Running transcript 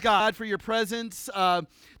God for your presence.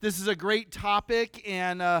 This is a great topic,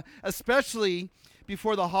 and especially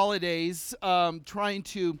before the holidays, trying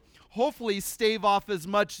to hopefully stave off as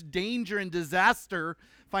much danger and disaster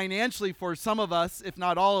financially for some of us, if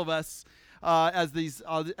not all of us, as these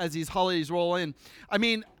holidays roll in. I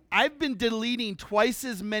mean, I've been deleting twice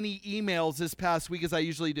as many emails this past week as I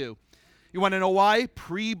usually do. You want to know why?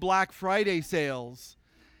 Pre-Black Friday sales.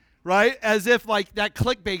 Right? As if like that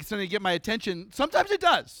clickbait's going to get my attention. Sometimes it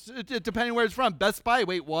does, depending where it's from. Best Buy,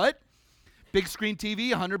 wait, what? Big screen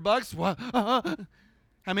TV, $100? What?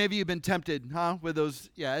 How many of you have been tempted, with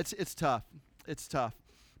those? Yeah, it's tough. It's tough.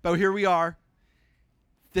 But here we are.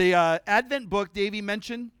 The Advent book Davey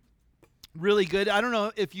mentioned, really good. I don't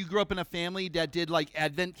know if you grew up in a family that did like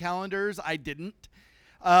Advent calendars. I didn't.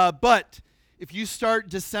 But if you start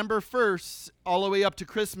December 1st all the way up to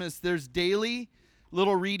Christmas, there's daily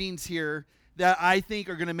little readings here that I think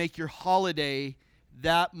are going to make your holiday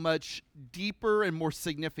that much deeper and more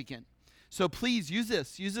significant. So please use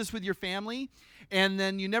this. Use this with your family. And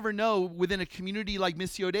then you never know, within a community like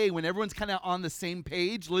Missio Dei, when everyone's kind of on the same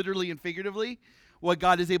page, literally and figuratively, what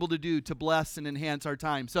God is able to do to bless and enhance our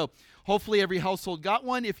time. So hopefully every household got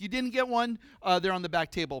one. If you didn't get one, they're on the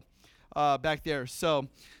back table. Back there. So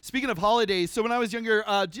speaking of holidays, so when I was younger,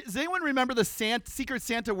 does anyone remember the Secret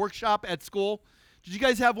Santa workshop at school? Did you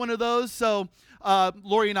guys have one of those? So,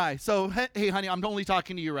 Lori and I. So, hey, honey, I'm only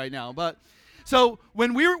talking to you right now. But so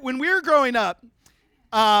when we were growing up,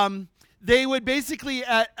 they would basically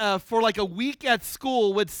for like a week at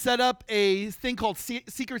school would set up a thing called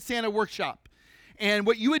Secret Santa workshop. And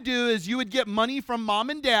what you would do is you would get money from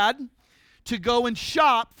mom and dad to go and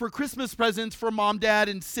shop for Christmas presents for mom, dad,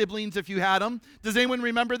 and siblings if you had them. Does anyone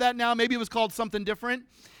remember that now? Maybe it was called something different.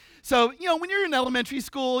 So, when you're in elementary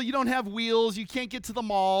school, you don't have wheels, you can't get to the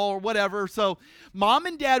mall or whatever. So mom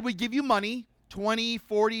and dad would give you money, $20,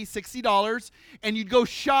 $40, $60, and you'd go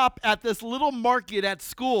shop at this little market at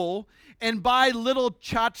school and buy little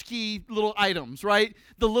tchotchke little items, right?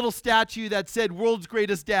 The little statue that said world's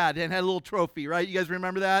greatest dad and had a little trophy, right? You guys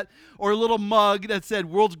remember that? Or a little mug that said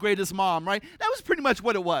world's greatest mom, right? That was pretty much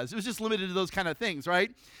what it was. It was just limited to those kind of things,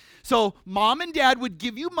 right? So mom and dad would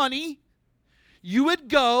give you money. You would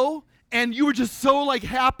go, and you were just so,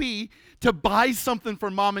 happy to buy something for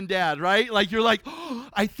mom and dad, right? Like, you're like, oh,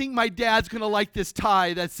 I think my dad's going to like this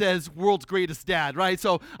tie that says world's greatest dad, right?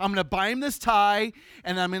 So I'm going to buy him this tie,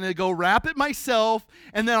 and I'm going to go wrap it myself,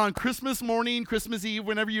 and then on Christmas morning, Christmas Eve,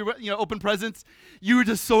 whenever you open presents, you were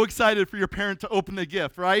just so excited for your parent to open the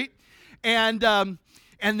gift, right? And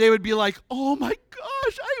they would be like, oh, my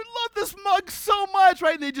gosh, I love this mug so much,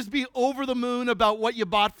 right? And they'd just be over the moon about what you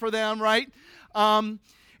bought for them, right?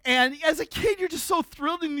 And as a kid, you're just so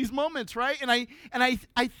thrilled in these moments, right? And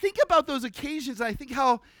I think about those occasions, and I think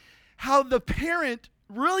how the parent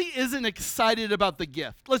really isn't excited about the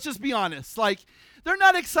gift. Let's just be honest. They're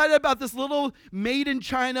not excited about this little made in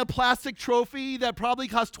China plastic trophy that probably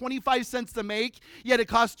cost 25 cents to make, yet it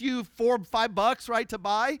cost you $4 or $5, right, to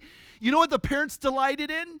buy. You know what the parents delighted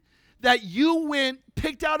in? That you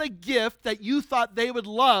picked out a gift that you thought they would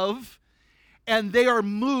love, and they are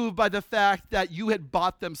moved by the fact that you had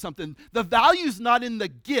bought them something. The value's not in the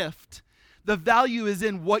gift. The value is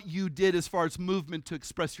in what you did as far as movement to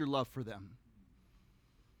express your love for them.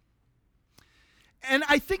 And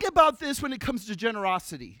I think about this when it comes to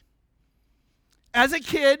generosity. As a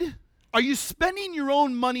kid, are you spending your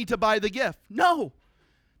own money to buy the gift? No.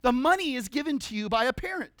 The money is given to you by a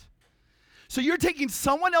parent. So you're taking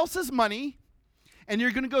someone else's money, and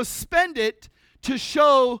you're going to go spend it to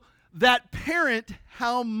show that parent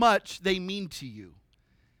how much they mean to you.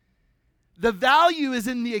 The value is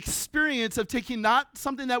in the experience of taking not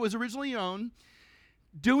something that was originally your own,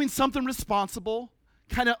 doing something responsible,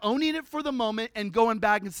 kind of owning it for the moment, and going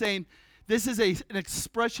back and saying, this is an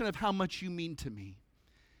expression of how much you mean to me.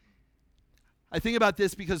 I think about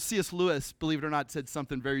this because C.S. Lewis, believe it or not, said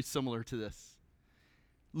something very similar to this.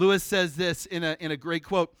 Lewis says this in a great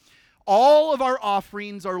quote. All of our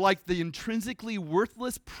offerings are like the intrinsically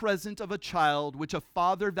worthless present of a child, which a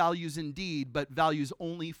father values indeed, but values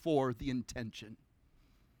only for the intention.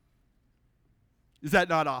 Is that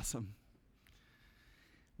not awesome?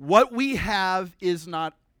 What we have is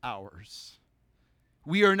not ours.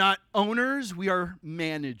 We are not owners, we are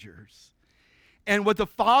managers. And what the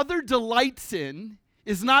Father delights in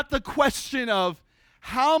is not the question of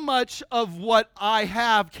how much of what I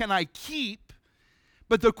have can I keep,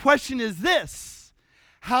 but the question is this: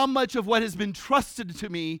 how much of what has been trusted to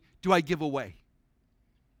me do I give away?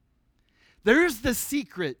 There's the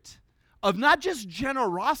secret of not just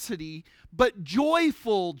generosity, but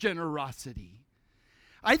joyful generosity.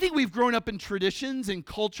 I think we've grown up in traditions and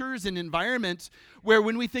cultures and environments where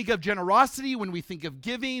when we think of generosity, when we think of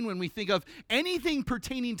giving, when we think of anything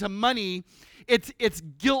pertaining to money, it's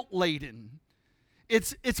guilt-laden.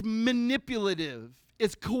 It's manipulative.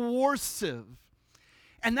 It's coercive.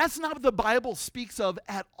 And that's not what the Bible speaks of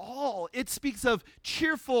at all. It speaks of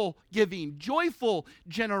cheerful giving, joyful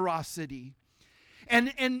generosity.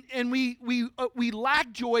 And we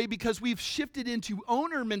lack joy because we've shifted into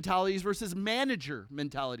owner mentalities versus manager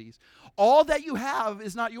mentalities. All that you have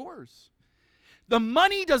is not yours. The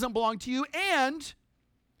money doesn't belong to you, and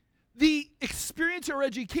the experience or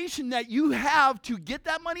education that you have to get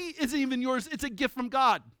that money isn't even yours. It's a gift from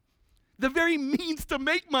God. The very means to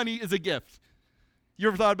make money is a gift. You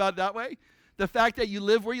ever thought about it that way? The fact that you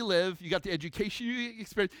live where you live, you got the education you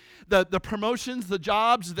experience, the promotions, the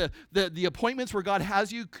jobs, the appointments where God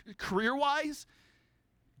has you career-wise.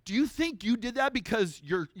 Do you think you did that because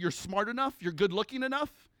you're smart enough, you're good-looking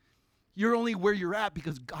enough? You're only where you're at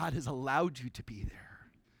because God has allowed you to be there.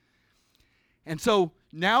 And so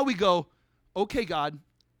now we go, okay, God,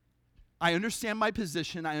 I understand my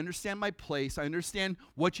position, I understand my place, I understand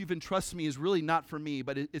what you've entrusted me is really not for me,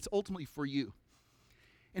 but it's ultimately for you.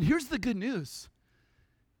 And here's the good news.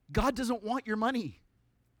 God doesn't want your money.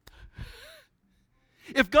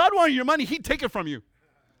 If God wanted your money, he'd take it from you.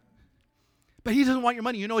 But he doesn't want your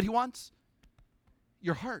money. You know what he wants?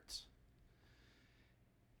 Your heart.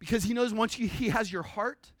 Because he knows once he has your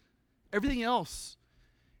heart, everything else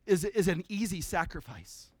is an easy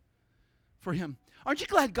sacrifice for him. Aren't you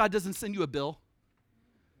glad God doesn't send you a bill?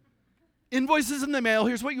 Invoices in the mail,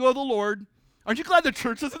 here's what you owe the Lord. Aren't you glad the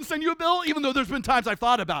church doesn't send you a bill? Even though there's been times I've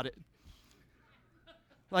thought about it.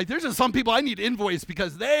 Like, there's just some people I need to invoice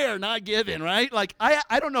because they are not giving, right? Like,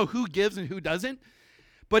 I don't know who gives and who doesn't.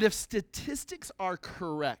 But if statistics are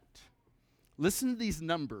correct, listen to these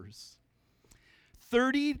numbers.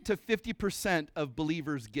 30 to 50% of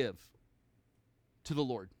believers give to the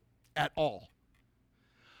Lord at all.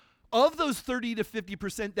 Of those 30 to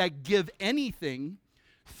 50% that give anything,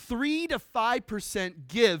 3 to 5%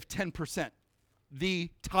 give 10%. The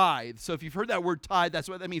tithe. So if you've heard that word tithe, that's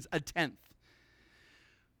what that means, a tenth.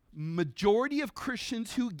 Majority of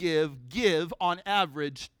Christians who give on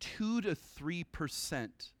average 2 to 3%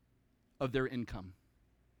 of their income.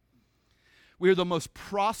 We are the most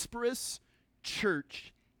prosperous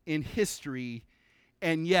church in history,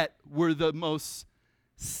 and yet we're the most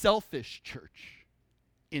selfish church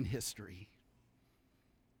in history.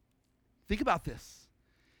 Think about this.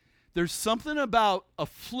 There's something about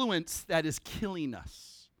affluence that is killing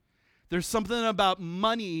us. There's something about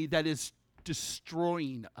money that is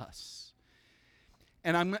destroying us.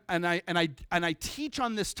 And I teach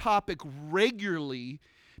on this topic regularly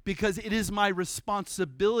because it is my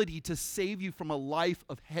responsibility to save you from a life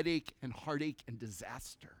of headache and heartache and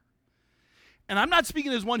disaster. And I'm not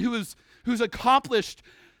speaking as one who's accomplished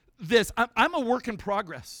this. I'm a work in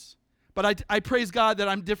progress. But I praise God that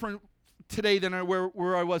I'm different today than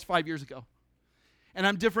where I was 5 years ago. And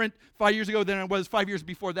I'm different 5 years ago than I was 5 years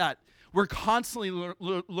before that. We're constantly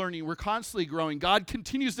learning. We're constantly growing. God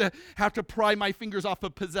continues to have to pry my fingers off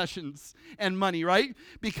of possessions and money, right?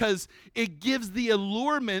 Because it gives the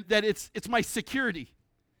allurement that it's my security.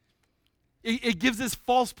 It gives this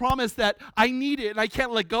false promise that I need it and I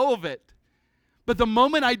can't let go of it. But the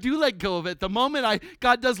moment I do let go of it, the moment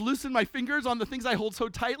God does loosen my fingers on the things I hold so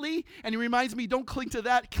tightly, and he reminds me, don't cling to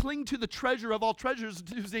that, cling to the treasure of all treasures,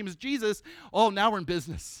 whose name is Jesus. Oh, now we're in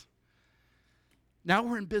business. Now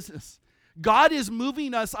we're in business. God is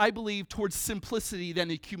moving us, I believe, towards simplicity than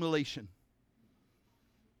accumulation.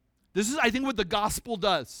 This is, I think, what the gospel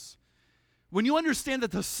does. When you understand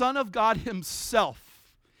that the Son of God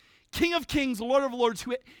himself, King of Kings, Lord of Lords,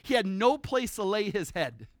 he had no place to lay his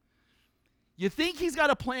head. You think he's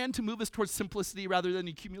got a plan to move us towards simplicity rather than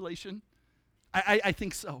accumulation? I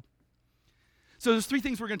think so. So there's 3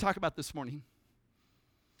 things we're going to talk about this morning.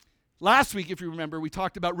 Last week, if you remember, we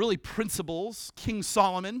talked about really principles, King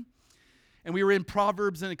Solomon, and we were in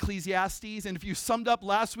Proverbs and Ecclesiastes. And if you summed up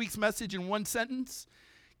last week's message in one sentence,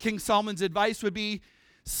 King Solomon's advice would be,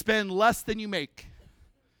 spend less than you make.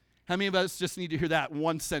 How many of us just need to hear that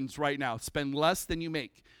one sentence right now? Spend less than you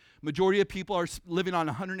make. Majority of people are living on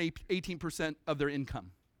 118% of their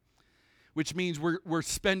income, which means we're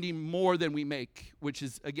spending more than we make, which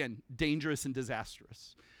is, again, dangerous and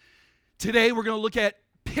disastrous. Today, we're going to look at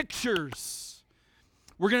pictures.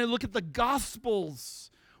 We're going to look at the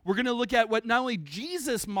Gospels. We're going to look at what not only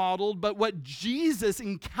Jesus modeled, but what Jesus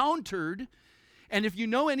encountered. And if you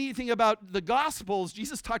know anything about the Gospels,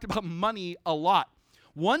 Jesus talked about money a lot.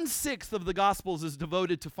 1/6 of the Gospels is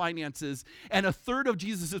devoted to finances, and a third of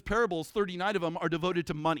Jesus' parables, 39 of them, are devoted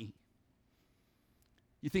to money.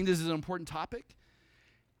 You think this is an important topic?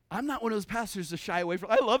 I'm not one of those pastors to shy away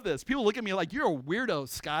from. I love this. People look at me like, you're a weirdo,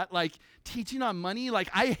 Scott. Like, teaching on money. Like,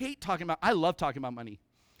 I love talking about money.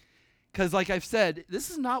 Because like I've said, this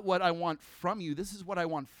is not what I want from you. This is what I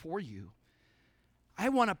want for you. I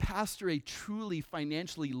want to pastor a truly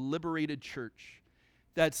financially liberated church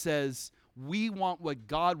that says, we want what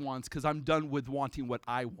God wants because I'm done with wanting what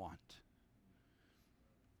I want.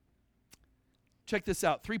 Check this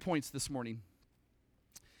out. 3 points this morning.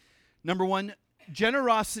 Number one,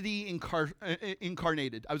 generosity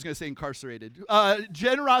incarnated. I was going to say incarcerated.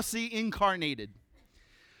 Generosity incarnated.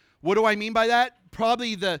 What do I mean by that?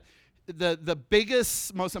 Probably the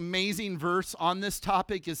biggest, most amazing verse on this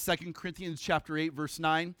topic is 2 Corinthians chapter 8, verse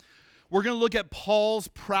 9. We're going to look at Paul's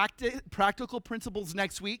practical principles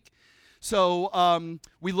next week. So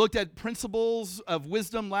we looked at principles of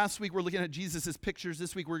wisdom last week. We're looking at Jesus' pictures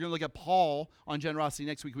this week. We're going to look at Paul on generosity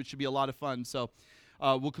next week, which should be a lot of fun. So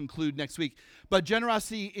we'll conclude next week. But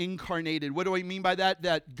generosity incarnated. What do I mean by that?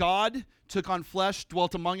 That God took on flesh,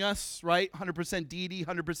 dwelt among us, right? 100% deity,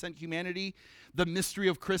 100% humanity. The mystery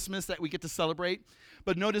of Christmas that we get to celebrate.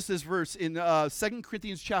 But notice this verse in 2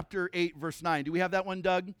 Corinthians chapter 8, verse 9. Do we have that one,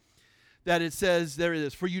 Doug? That it says, there it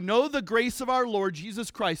is. For you know the grace of our Lord Jesus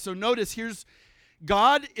Christ. So notice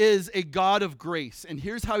God is a God of grace. And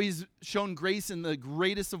here's how he's shown grace in the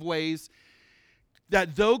greatest of ways.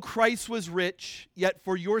 That though Christ was rich, yet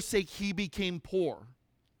for your sake he became poor,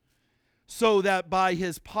 so that by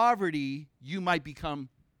his poverty you might become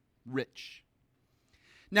rich.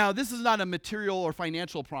 Now, this is not a material or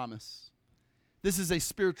financial promise. This is a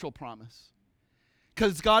spiritual promise.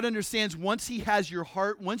 Because God understands once he has your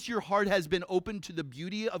heart, once your heart has been opened to the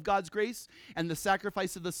beauty of God's grace and the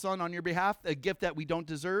sacrifice of the Son on your behalf, a gift that we don't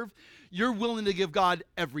deserve, you're willing to give God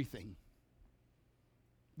everything.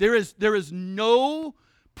 There is no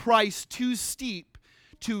price too steep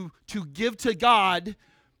to give to God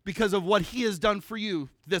because of what he has done for you,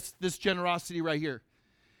 this generosity right here.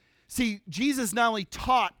 See, Jesus not only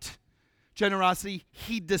taught generosity,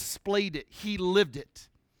 he displayed it. He lived it.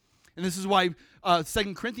 And this is why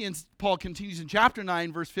 2 Corinthians, Paul continues in chapter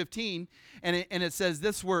 9, verse 15, and it says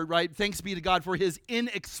this word, right? Thanks be to God for his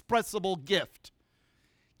inexpressible gift.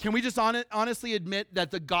 Can we just honestly admit that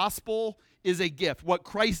the gospel is a gift? What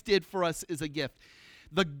Christ did for us is a gift.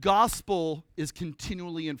 The gospel is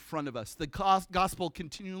continually in front of us. The gospel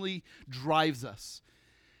continually drives us.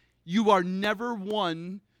 You are never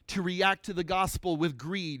one to react to the gospel with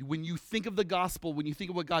greed. When you think of the gospel, when you think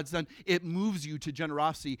of what God's done, it moves you to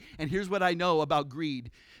generosity. And here's what I know about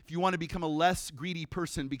greed. If you want to become a less greedy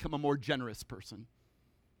person, become a more generous person.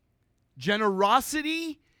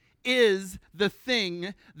 Generosity is the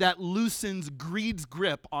thing that loosens greed's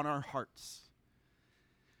grip on our hearts.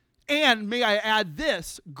 And may I add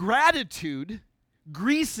this, gratitude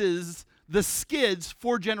greases the skids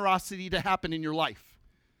for generosity to happen in your life.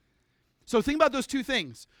 So think about those two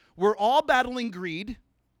things. We're all battling greed,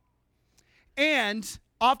 and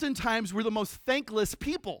oftentimes we're the most thankless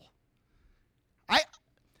people.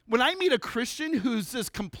 When I meet a Christian who's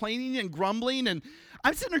just complaining and grumbling, and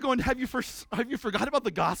I'm sitting there going, have you forgot about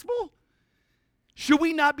the gospel? Should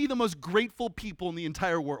we not be the most grateful people in the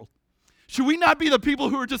entire world? Should we not be the people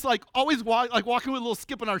who are just like always walking with a little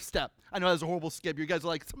skip in our step? I know that's a horrible skip. You guys are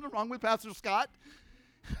like, something wrong with Pastor Scott?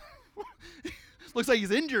 Looks like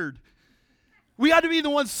he's injured. We ought to be the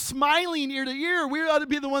ones smiling ear to ear. We ought to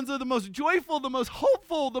be the ones that are the most joyful, the most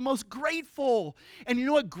hopeful, the most grateful. And you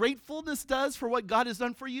know what gratefulness does for what God has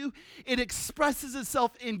done for you? It expresses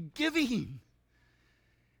itself in giving.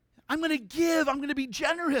 I'm going to give. I'm going to be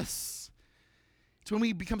generous. It's when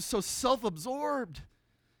we become so self-absorbed.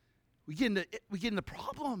 We get into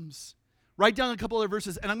problems. Write down a couple other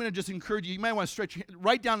verses, and I'm going to just encourage you. You might want to stretch your hand.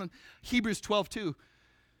 Write down Hebrews 12:2.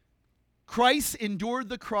 Christ endured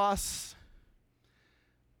the cross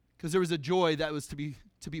because there was a joy that was to be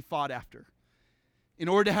fought after. In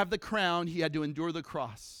order to have the crown, he had to endure the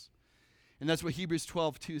cross. And that's what Hebrews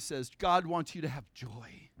 12:2 says. God wants you to have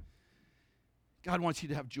joy. God wants you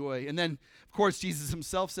to have joy. And then, of course, Jesus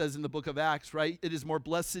himself says in the book of Acts, right? It is more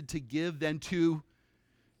blessed to give than to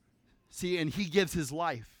see, and he gives his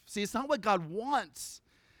life. See, it's not what God wants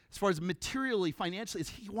as far as materially, financially.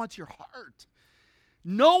 He wants your heart.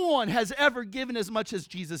 No one has ever given as much as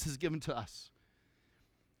Jesus has given to us.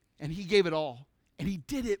 And he gave it all. And he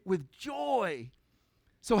did it with joy.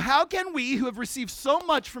 So how can we who have received so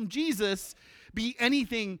much from Jesus be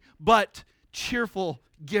anything but cheerful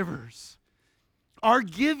givers? Our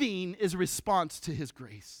giving is a response to his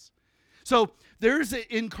grace. So there's it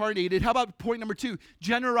incarnated. How about point number 2?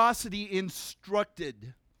 Generosity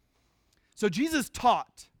instructed. So Jesus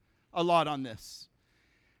taught a lot on this.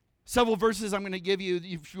 Several verses I'm going to give you.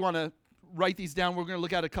 If you want to write these down, we're going to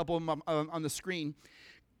look at a couple of them on the screen.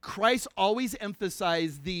 Christ always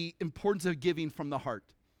emphasized the importance of giving from the heart.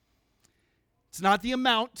 It's not the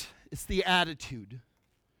amount, it's the attitude,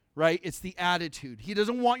 right? It's the attitude. He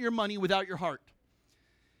doesn't want your money without your heart.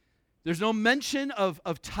 There's no mention of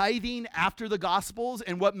tithing after the Gospels,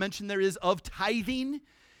 and what mention there is of tithing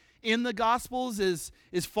in the Gospels is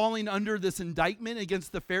falling under this indictment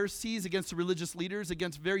against the Pharisees, against the religious leaders,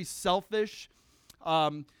 against very selfish,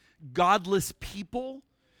 godless people.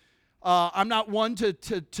 I'm not one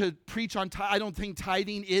to preach on I don't think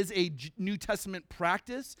tithing is a New Testament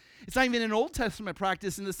practice. It's not even an Old Testament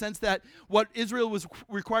practice in the sense that what Israel was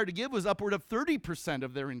required to give was upward of 30%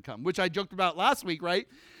 of their income, which I joked about last week, right?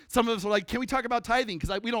 Some of us are like, can we talk about tithing?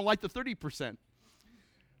 Because we don't like the 30%,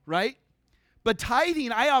 right? But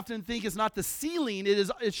tithing, I often think, is not the ceiling.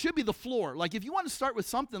 It should be the floor. Like if you want to start with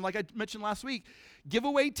something, like I mentioned last week, give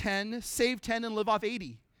away 10, save 10, and live off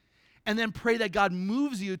 80. And then pray that God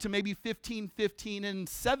moves you to maybe 15, 15, and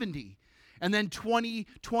 70. And then 20,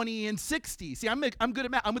 20, and 60. See, I'm good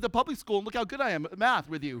at math. I'm with the public school, and look how good I am at math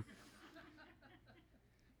with you.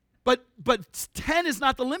 But 10 is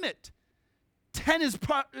not the limit. 10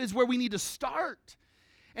 is where we need to start.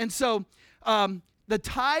 And so the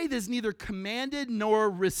tithe is neither commanded nor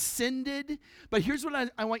rescinded. But here's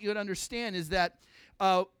what I want you to understand is that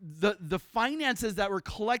the finances that were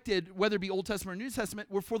collected, whether it be Old Testament or New Testament,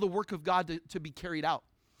 were for the work of God to be carried out.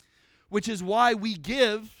 Which is why we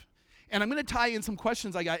give, and I'm going to tie in some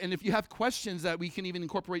questions I got, and if you have questions that we can even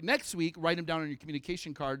incorporate next week, write them down on your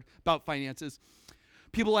communication card about finances.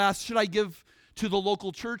 People ask, should I give to the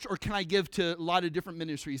local church or can I give to a lot of different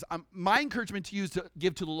ministries? My encouragement to you is to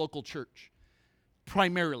give to the local church,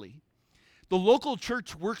 primarily. The local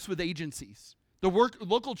church works with agencies. The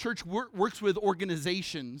local church works with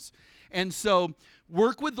organizations. And so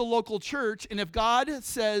work with the local church. And if God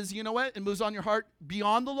says, you know what, it moves on your heart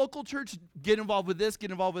beyond the local church, get involved with this, get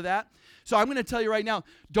involved with that. So I'm going to tell you right now,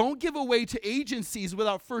 don't give away to agencies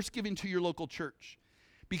without first giving to your local church.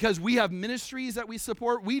 Because we have ministries that we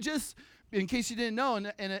support. We just, in case you didn't know,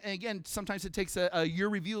 and again, sometimes it takes a year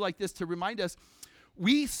review like this to remind us,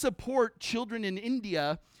 we support children in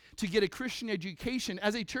India to get a Christian education.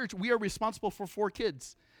 As a church, we are responsible for 4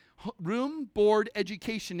 kids. Room, board,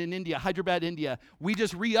 education in India, Hyderabad, India. We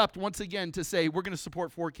just re-upped once again to say we're going to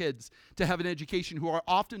support 4 kids to have an education who are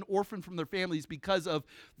often orphaned from their families because of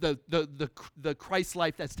the Christ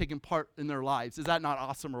life that's taken part in their lives. Is that not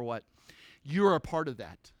awesome or what? You're a part of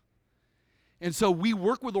that. And so we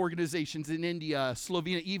work with organizations in India,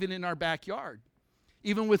 Slovenia, even in our backyard.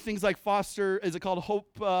 Even with things like Foster, is it called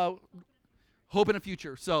Hope in a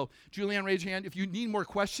Future. So Julianne, raise your hand. If you need more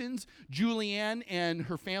questions, Julianne and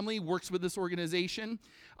her family works with this organization.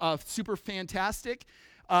 Super fantastic.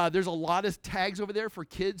 There's a lot of tags over there for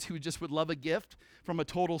kids who just would love a gift from a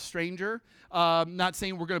total stranger. Not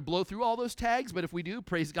saying we're going to blow through all those tags, but if we do,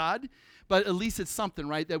 praise God. But at least it's something,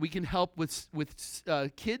 right, that we can help with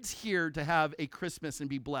kids here to have a Christmas and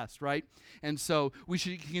be blessed, right? And so we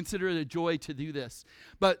should consider it a joy to do this.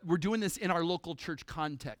 But we're doing this in our local church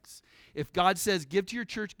context. If God says, give to your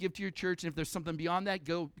church, give to your church. And if there's something beyond that,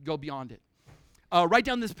 go beyond it. Write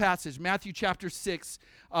down this passage, Matthew chapter 6,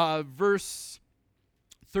 verse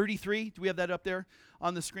 33. Do we have that up there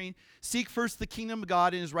on the screen? Seek first the kingdom of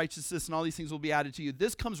God and his righteousness, and all these things will be added to you.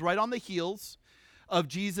 This comes right on the heels of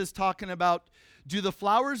Jesus talking about, do the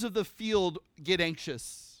flowers of the field get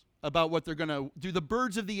anxious about what they're going to, do the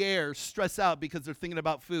birds of the air stress out because they're thinking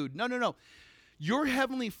about food? No. Your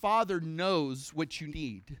heavenly Father knows what you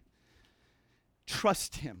need.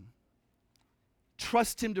 Trust him.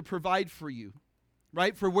 Trust him to provide for you.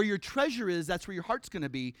 Right? For where your treasure is, that's where your heart's going to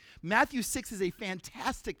be. Matthew 6 is a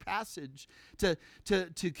fantastic passage to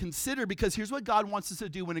consider, because here's what God wants us to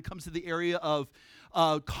do when it comes to the area of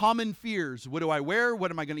common fears. What do I wear? What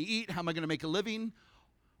am I going to eat? How am I going to make a living?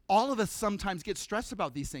 All of us sometimes get stressed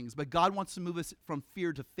about these things, but God wants to move us from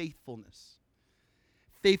fear to faithfulness.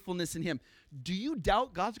 Faithfulness in him. Do you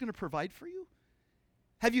doubt God's going to provide for you?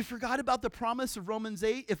 Have you forgot about the promise of Romans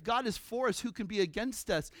 8? If God is for us, who can be against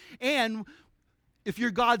us? And if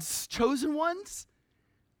you're God's chosen ones,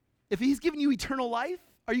 if he's given you eternal life,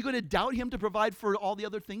 are you going to doubt him to provide for all the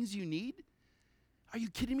other things you need? Are you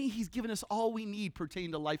kidding me? He's given us all we need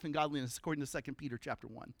pertaining to life and godliness, according to 2 Peter chapter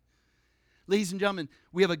 1. Ladies and gentlemen,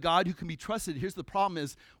 we have a God who can be trusted. Here's the problem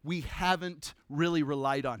is we haven't really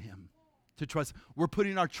relied on him to trust. We're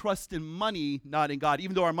putting our trust in money, not in God.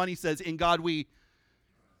 Even though our money says, in God we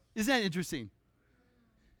Isn't that interesting?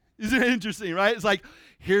 Isn't it interesting, right? It's like,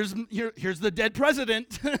 here's the dead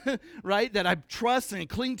president, right, that I trust and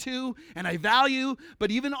cling to and I value.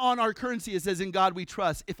 But even on our currency, it says, in God we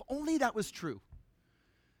trust. If only that was true.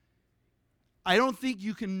 I don't think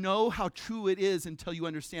you can know how true it is until you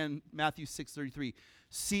understand Matthew 6:33.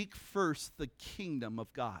 Seek first the kingdom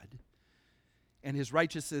of God and his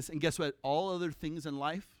righteousness. And guess what? All other things in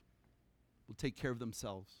life will take care of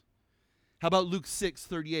themselves. How about Luke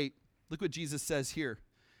 6:38? Look what Jesus says here.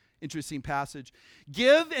 Interesting passage.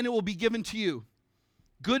 Give and it will be given to you.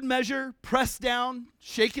 Good measure, pressed down,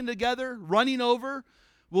 shaken together, running over,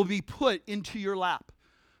 will be put into your lap.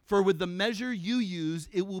 For with the measure you use,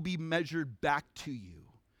 it will be measured back to you.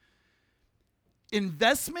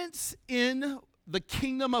 Investments in the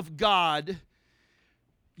kingdom of God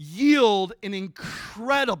yield an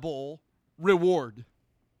incredible reward.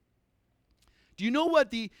 Do you know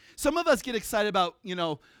what some of us get excited about,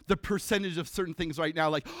 the percentage of certain things right now,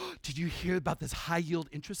 like, oh, did you hear about this high yield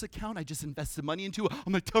interest account I just invested money into?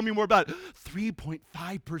 I'm like, tell me more about it.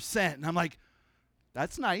 3.5%. And I'm like,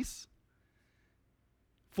 that's nice.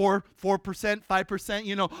 4%,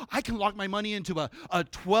 5%, I can lock my money into a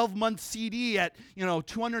 12-month CD at,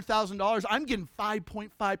 $200,000. I'm getting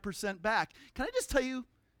 5.5% back. Can I just tell you,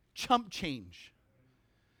 chump change.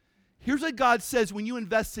 Here's what God says when you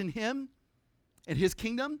invest in him and his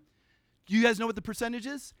kingdom. You guys know what the percentage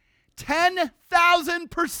is?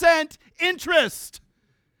 10,000% interest.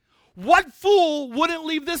 What fool wouldn't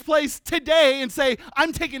leave this place today and say,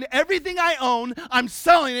 I'm taking everything I own, I'm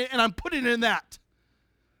selling it, and I'm putting it in that?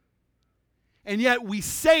 And yet we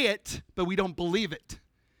say it, but we don't believe it.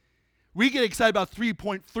 We get excited about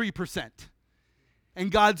 3.3%.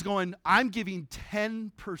 And God's going, I'm giving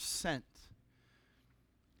 10%.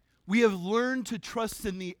 We have learned to trust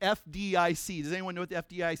in the FDIC. Does anyone know what the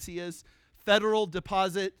FDIC is? Federal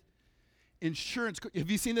Deposit Insurance.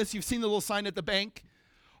 Have you seen this? You've seen the little sign at the bank?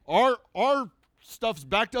 Our stuff's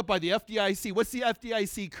backed up by the FDIC. What's the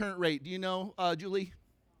FDIC current rate? Do you know, Julie?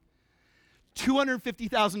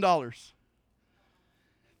 $250,000.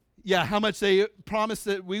 Yeah, how much they promise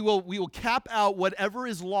that we will cap out whatever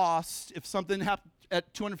is lost if something happens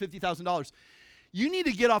at $250,000. You need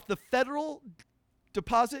to get off the Federal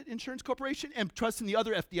Deposit Insurance Corporation and trust in the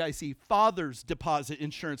other FDIC, Father's Deposit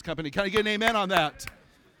Insurance Company. Can I get an amen on that?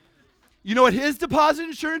 You know what his deposit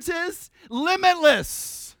insurance is?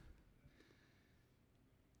 Limitless.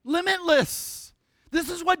 Limitless. This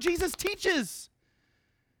is what Jesus teaches.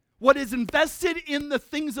 What is invested in the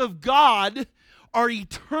things of God are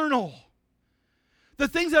eternal. The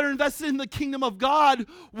things that are invested in the kingdom of God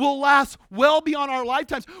will last well beyond our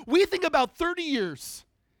lifetimes. We think about 30 years.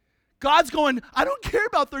 God's going, I don't care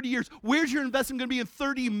about 30 years. Where's your investment going to be in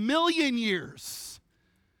 30 million years?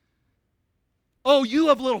 Oh, you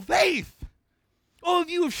have little faith. Oh,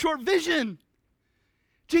 you have short vision.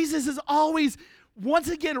 Jesus is always, once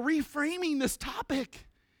again, reframing this topic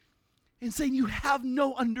and saying you have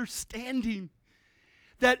no understanding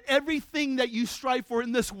that everything that you strive for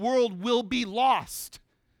in this world will be lost.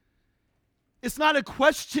 It's not a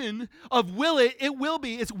question of will it will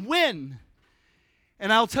be. It's when.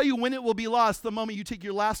 And I'll tell you when it will be lost, the moment you take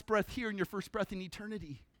your last breath here and your first breath in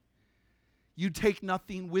eternity. You take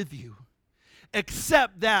nothing with you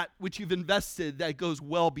except that which you've invested that goes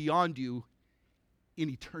well beyond you in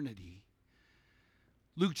eternity.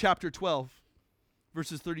 Luke chapter 12,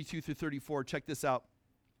 verses 32 through 34. Check this out.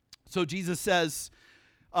 So Jesus says,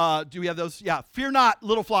 do we have those? Yeah. Fear not,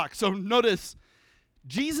 little flock. So notice,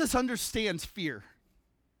 Jesus understands fear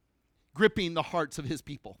gripping the hearts of his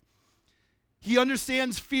people. He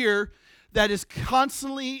understands fear that is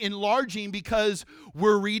constantly enlarging because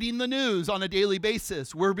we're reading the news on a daily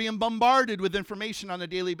basis. We're being bombarded with information on a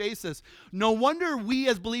daily basis. No wonder we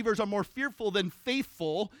as believers are more fearful than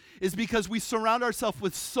faithful, is because we surround ourselves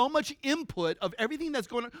with so much input of everything that's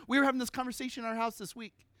going on. We were having this conversation in our house this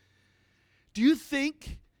week. Do you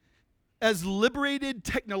think, as liberated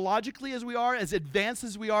technologically as we are, as advanced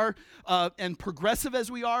as we are, and progressive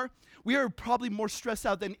as we are probably more stressed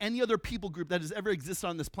out than any other people group that has ever existed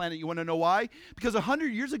on this planet? You want to know why? Because 100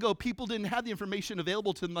 years ago, people didn't have the information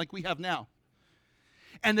available to them like we have now.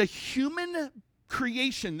 And the human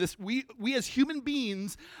creation, we as human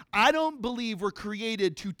beings, I don't believe we're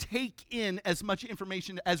created to take in as much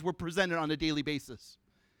information as we're presented on a daily basis.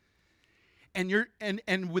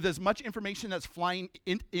 And with as much information that's flying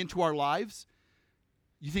into our lives,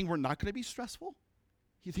 you think we're not going to be stressful?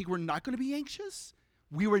 You think we're not going to be anxious?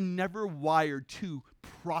 We were never wired to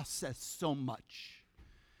process so much.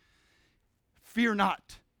 Fear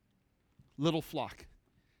not, little flock.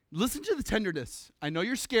 Listen to the tenderness. I know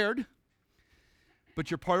you're scared,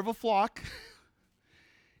 but you're part of a flock.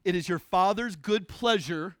 It is your Father's good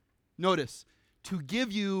pleasure, notice, to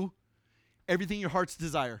give you everything your heart's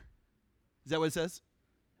desire. Is that what it says?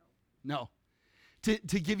 No. To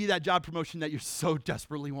give you that job promotion that you so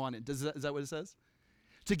desperately wanted. Is that what it says?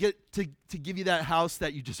 To give you that house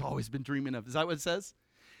that you've just always been dreaming of. Is that what it says?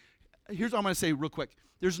 Here's what I'm going to say real quick.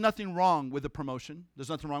 There's nothing wrong with a promotion. There's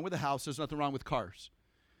nothing wrong with a house. There's nothing wrong with cars.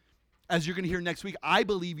 As you're going to hear next week, I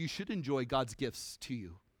believe you should enjoy God's gifts to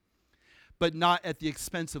you, but not at the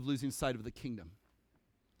expense of losing sight of the kingdom.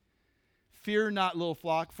 Fear not, little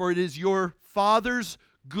flock, for it is your Father's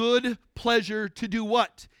good pleasure to do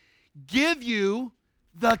what? Give you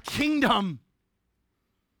the kingdom.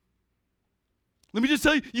 Let me just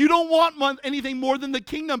tell you, you don't want anything more than the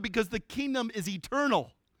kingdom, because the kingdom is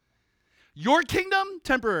eternal. Your kingdom,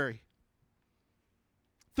 temporary.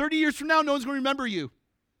 30 years from now, no one's going to remember you.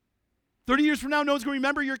 30 years from now, no one's going to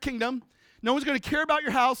remember your kingdom. No one's going to care about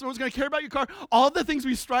your house. No one's going to care about your car. All the things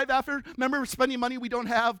we strive after. Remember spending money we don't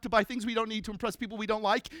have to buy things we don't need to impress people we don't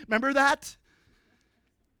like? Remember that?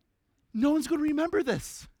 No one's going to remember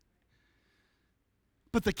this.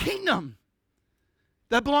 But the kingdom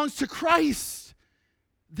that belongs to Christ,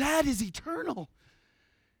 that is eternal.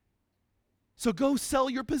 So go sell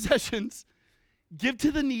your possessions, give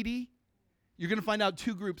to the needy. You're going to find out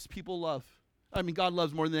two groups people love. God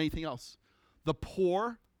loves more than anything else. The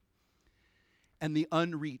poor and the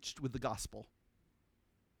unreached with the gospel.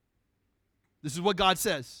 This is what God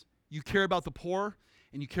says. You care about the poor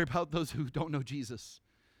and you care about those who don't know Jesus.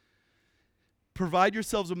 Provide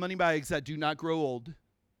yourselves with money bags that do not grow old,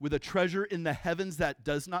 with a treasure in the heavens that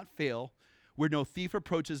does not fail, where no thief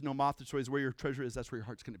approaches, no moth destroys. Where your treasure is, that's where your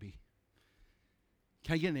heart's going to be.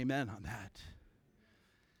 Can I get an amen on that?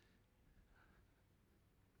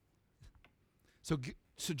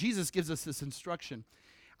 So Jesus gives us this instruction.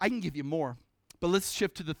 I can give you more, but let's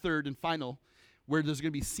shift to the third and final, where there's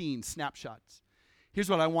going to be scenes, snapshots. Here's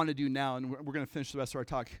what I want to do now, and we're going to finish the rest of our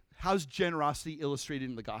talk. How's generosity illustrated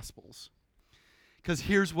in the Gospels? Because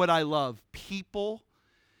here's what I love. People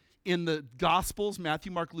in the Gospels,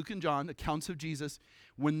 Matthew, Mark, Luke, and John, accounts of Jesus,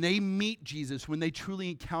 when they meet Jesus, when they truly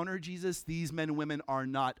encounter Jesus, these men and women are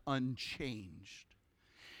not unchanged.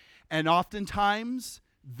 And oftentimes,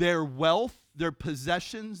 their wealth, their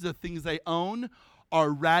possessions, the things they own,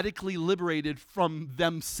 are radically liberated from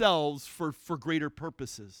themselves for greater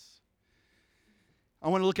purposes. I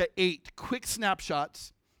want to look at 8 quick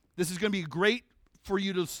snapshots. This is going to be great for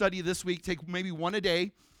you to study this week. Take maybe one a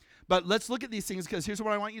day. But let's look at these things, because here's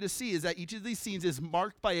what I want you to see, is that each of these scenes is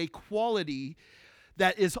marked by a quality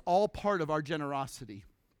that is all part of our generosity.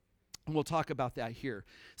 And we'll talk about that here.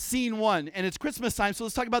 Scene 1, and it's Christmas time, so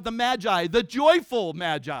let's talk about the Magi, the joyful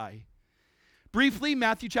Magi. Briefly,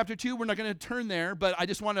 Matthew chapter 2, we're not going to turn there, but I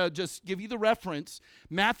just want to give you the reference.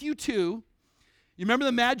 Matthew 2, you remember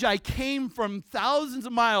the Magi came from thousands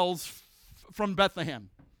of miles from Bethlehem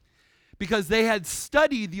because they had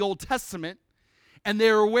studied the Old Testament, and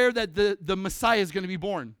they were aware that the Messiah is going to be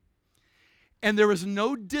born. And there was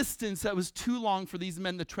no distance that was too long for these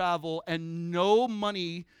men to travel, and no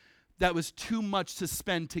money that was too much to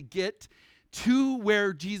spend to get to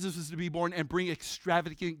where Jesus was to be born and bring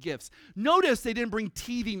extravagant gifts. Notice they didn't bring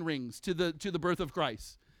teething rings to the birth of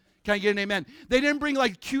Christ. Can I get an amen? They didn't bring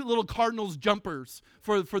like cute little Cardinals jumpers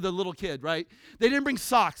for the little kid, right? They didn't bring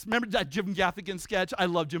socks. Remember that Jim Gaffigan sketch? I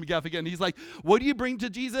love Jim Gaffigan. He's like, what do you bring to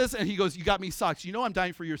Jesus? And he goes, you got me socks. You know I'm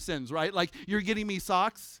dying for your sins, right? Like, you're getting me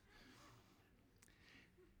socks?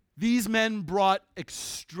 These men brought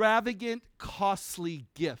extravagant, costly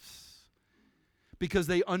gifts because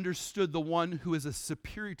they understood the one who is a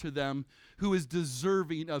superior to them, who is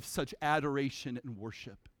deserving of such adoration and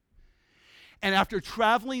worship. And after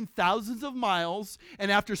traveling thousands of miles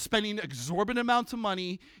and after spending exorbitant amounts of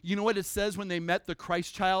money, you know what it says when they met the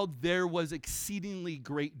Christ child? There was exceedingly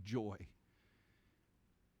great joy.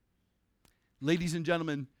 Ladies and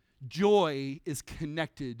gentlemen, joy is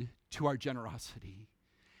connected to our generosity.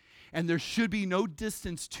 And there should be no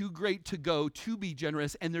distance too great to go to be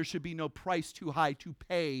generous, and there should be no price too high to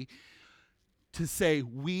pay to say,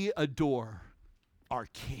 we adore our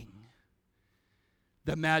King.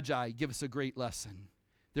 The Magi give us a great lesson.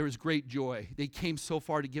 There was great joy. They came so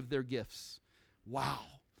far to give their gifts. Wow.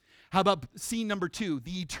 How about scene number 2,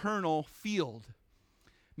 the eternal field?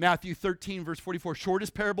 Matthew 13, verse 44,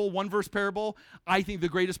 shortest parable, one-verse parable. I think the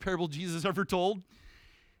greatest parable Jesus ever told.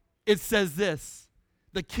 It says this: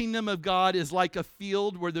 the kingdom of God is like a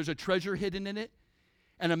field where there's a treasure hidden in it,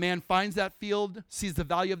 and a man finds that field, sees the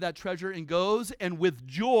value of that treasure, and goes and with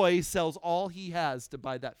joy sells all he has to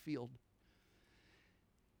buy that field.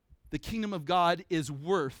 The kingdom of God is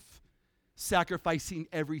worth sacrificing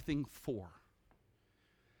everything for.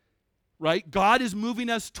 Right? God is moving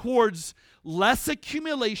us towards less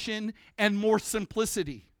accumulation and more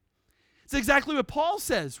simplicity. It's exactly what Paul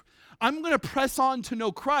says. I'm going to press on to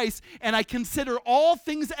know Christ, and I consider all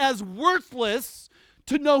things as worthless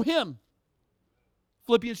to know him.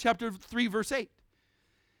 Philippians chapter 3, verse 8.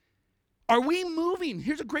 Are we moving?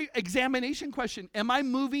 Here's a great examination question. Am I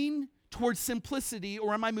moving towards simplicity,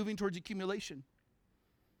 or am I moving towards accumulation?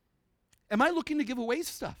 Am I looking to give away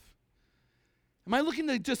stuff? Am I looking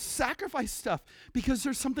to just sacrifice stuff because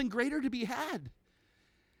there's something greater to be had?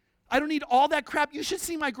 I don't need all that crap. You should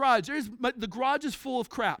see my garage. The garage is full of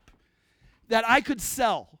crap that I could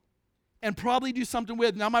sell and probably do something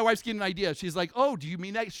with. Now my wife's getting an idea. She's like, oh, do you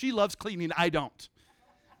mean that? She loves cleaning. I don't.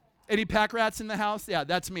 Any pack rats in the house? Yeah,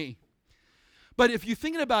 that's me. But if you're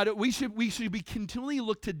thinking about it, we should be continually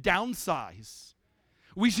look to downsize.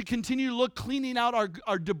 We should continue to look cleaning out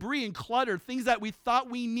our debris and clutter, things that we thought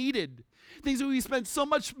we needed, things that we spent so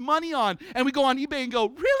much money on, and we go on eBay and go,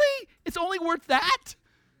 really? It's only worth that?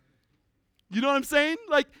 You know what I'm saying?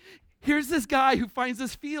 Like, here's this guy who finds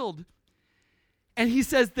this field, and he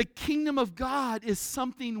says the kingdom of God is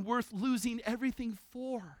something worth losing everything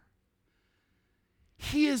for.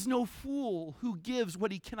 He is no fool who gives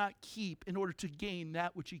what he cannot keep in order to gain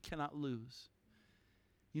that which he cannot lose.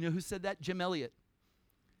 You know who said that? Jim Elliot.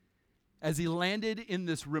 As he landed in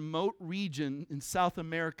this remote region in South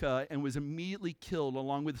America and was immediately killed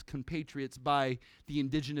along with his compatriots by the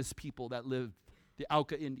indigenous people that lived, the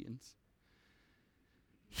Auca Indians.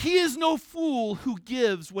 He is no fool who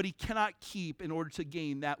gives what he cannot keep in order to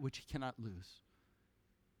gain that which he cannot lose.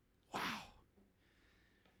 Wow.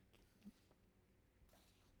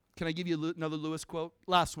 Can I give you another Lewis quote?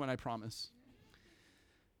 Last one, I promise.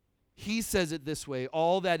 He says it this way: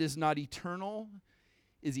 all that is not eternal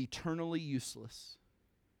is eternally useless.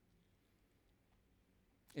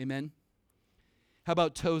 Amen? How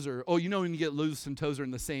about Tozer? Oh, you know when you get Lewis and Tozer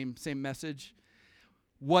in the same message?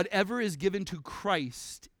 Whatever is given to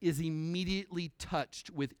Christ is immediately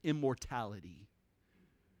touched with immortality.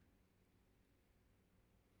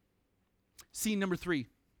 Scene number 3.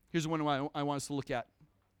 Here's the one I want us to look at.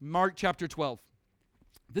 Mark chapter 12.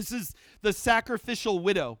 This is the sacrificial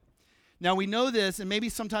widow. Now we know this, and maybe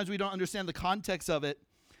sometimes we don't understand the context of it.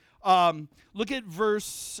 Look at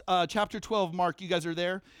verse chapter 12, Mark. You guys are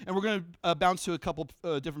there? And we're going to bounce to a couple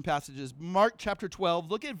different passages. Mark chapter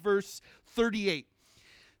 12, look at verse 38.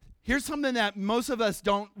 Here's something that most of us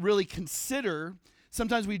don't really consider.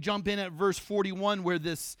 Sometimes we jump in at verse 41 where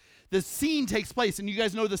this scene takes place. And you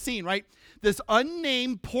guys know the scene, right? This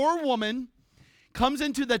unnamed poor woman comes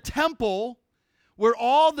into the temple where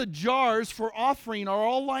all the jars for offering are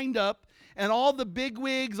all lined up, and all the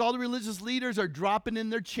bigwigs, all the religious leaders are dropping in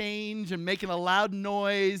their change and making a loud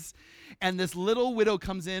noise. And this little widow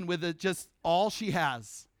comes in with just all she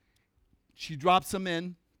has. She drops them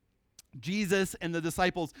in. Jesus and the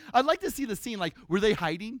disciples. I'd like to see the scene. Like, were they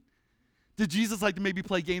hiding? Did Jesus like to maybe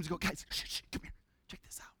play games and go, guys, shh, come here, check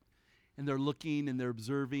this out. And they're looking and they're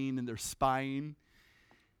observing and they're spying.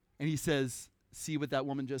 And he says, see what that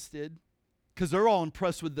woman just did? Because they're all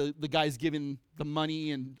impressed with the guys giving the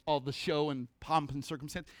money and all the show and pomp and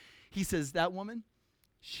circumstance. He says, that woman,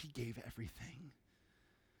 she gave everything.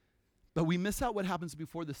 But we miss out what happens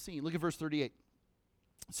before the scene. Look at verse 38.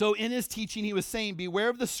 So in his teaching, he was saying, beware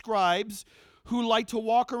of the scribes who like to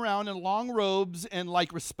walk around in long robes and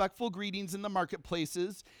like respectful greetings in the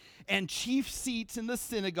marketplaces and chief seats in the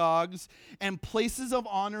synagogues and places of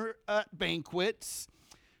honor at banquets,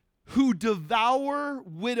 who devour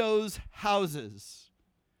widows' houses,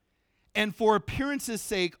 and for appearance's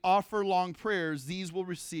sake offer long prayers. These will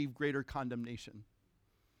receive greater condemnation.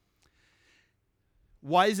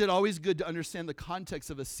 Why is it always good to understand the context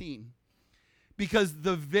of a scene? Because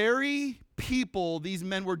the very people these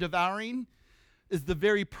men were devouring is the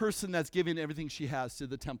very person that's giving everything she has to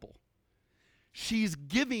the temple. She's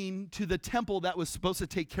giving to the temple that was supposed to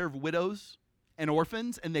take care of widows and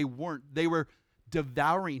orphans, and they weren't. They were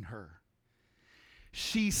devouring her.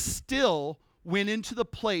 She still went into the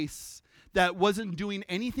place that wasn't doing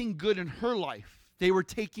anything good in her life. They were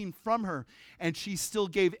taking from her, and she still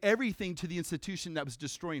gave everything to the institution that was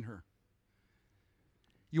destroying her.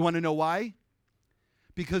 You want to know why?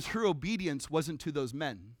 Because her obedience wasn't to those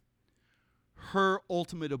men. Her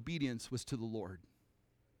ultimate obedience was to the Lord.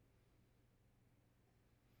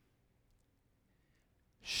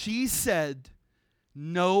 She said,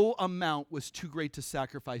 no amount was too great to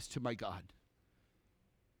sacrifice to my God.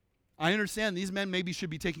 I understand these men maybe should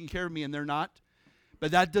be taking care of me, and they're not.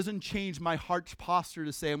 But that doesn't change my heart's posture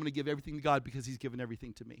to say I'm going to give everything to God because he's given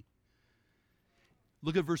everything to me.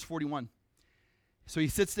 Look at verse 41. So he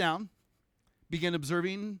sits down, began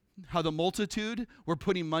observing how the multitude were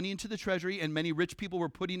putting money into the treasury, and many rich people were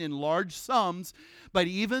putting in large sums. But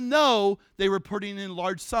even though they were putting in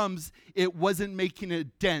large sums, it wasn't making a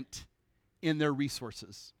dent in their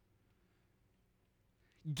resources.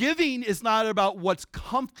 Giving is not about what's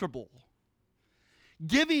comfortable.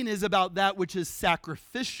 Giving is about that which is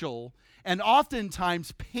sacrificial and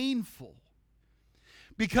oftentimes painful.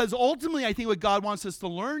 Because ultimately, I think what God wants us to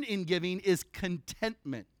learn in giving is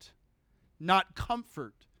contentment, not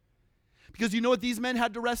comfort. Because you know what these men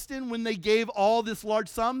had to rest in when they gave all this large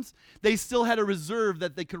sums? They still had a reserve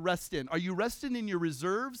that they could rest in. Are you resting in your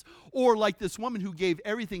reserves? Or like this woman who gave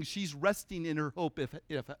everything, she's resting in her hope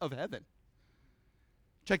of heaven.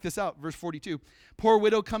 Check this out, verse 42. Poor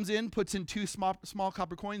widow comes in, puts in 2 small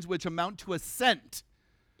copper coins, which amount to a cent.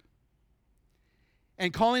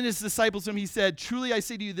 And calling his disciples to him, he said, truly I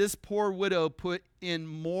say to you, this poor widow put in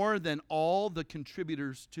more than all the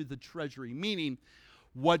contributors to the treasury. Meaning,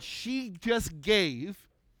 what she just gave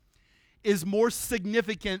is more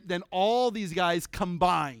significant than all these guys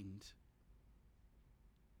combined.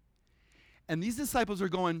 And these disciples are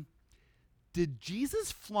going, did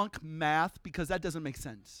Jesus flunk math? Because that doesn't make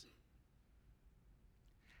sense.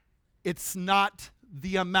 It's not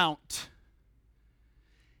the amount.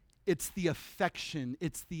 It's the affection.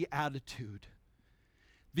 It's the attitude.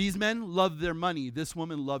 These men loved their money. This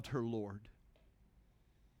woman loved her Lord.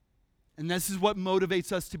 And this is what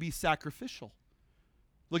motivates us to be sacrificial.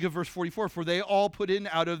 Look at verse 44. For they all put in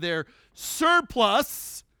out of their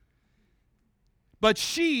surplus, but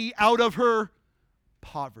she out of her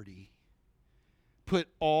poverty put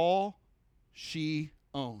all she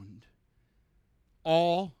owned,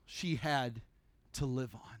 all she had to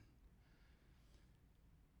live on.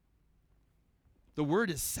 The word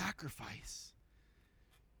is sacrifice.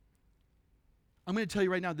 I'm going to tell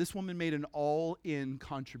you right now, this woman made an all-in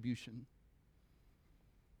contribution.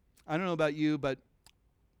 I don't know about you, but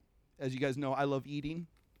as you guys know, I love eating.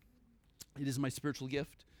 It is my spiritual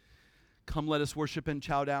gift. Come, let us worship and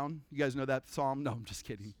chow down. You guys know that psalm? No, I'm just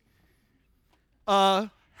kidding. How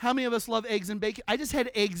many of us love eggs and bacon? I just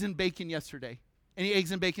had eggs and bacon yesterday. Any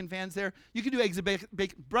eggs and bacon fans there? You can do eggs and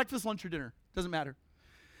bacon, breakfast, lunch, or dinner. Doesn't matter.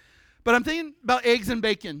 But I'm thinking about eggs and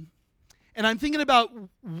bacon. And I'm thinking about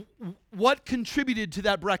what contributed to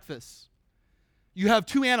that breakfast. You have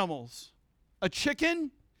 2 animals, a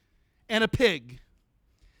chicken and a pig.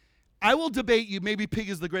 I will debate you, maybe pig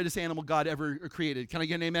is the greatest animal God ever created. Can I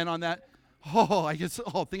get an amen on that?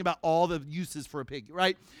 Think about all the uses for a pig,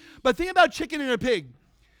 right? But think about chicken and a pig.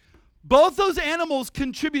 Both those animals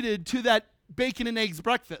contributed to that bacon and eggs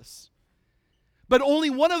breakfast. But only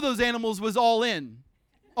one of those animals was all in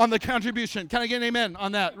on the contribution. Can I get an amen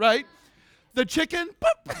on that, right? The chicken,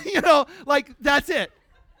 boop, that's it.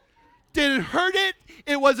 Didn't hurt it.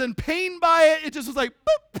 It wasn't pained by it. It just was like,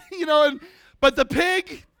 boop, but the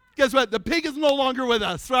pig, guess what? The pig is no longer with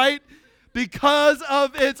us, right? Because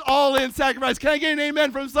of its all-in sacrifice. Can I get an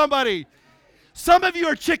amen from somebody? Some of you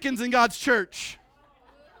are chickens in God's church.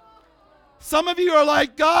 Some of you are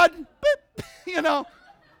like, God, boop, boop.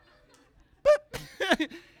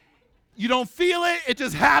 You don't feel it. It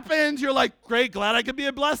just happens. You're like, great, glad I could be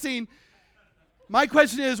a blessing. My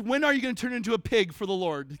question is, when are you going to turn into a pig for the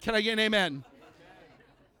Lord? Can I get an amen?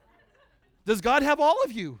 Does God have all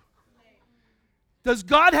of you? Does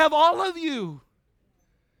God have all of you?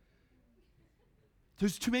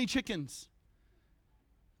 There's too many chickens.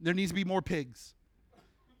 There needs to be more pigs.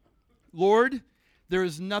 Lord, there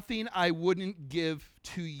is nothing I wouldn't give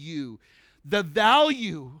to you. The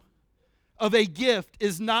value of a gift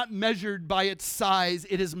is not measured by its size.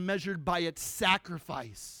 It is measured by its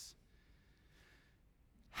sacrifice.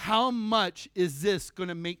 How much is this going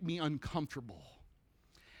to make me uncomfortable?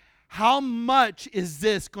 How much is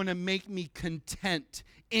this going to make me content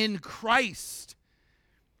in Christ?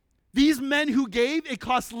 These men who gave, it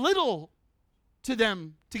cost little to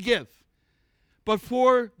them to give. But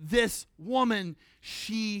for this woman,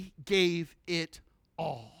 she gave it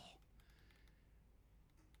all.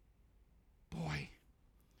 Boy.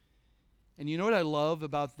 And you know what I love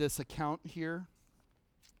about this account here?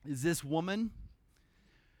 Is this woman,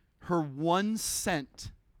 her 1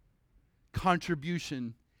 cent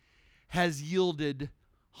contribution has yielded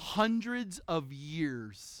hundreds of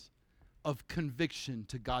years of conviction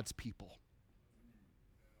to God's people.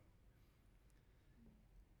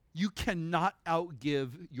 You cannot outgive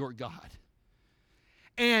your God.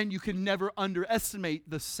 And you can never underestimate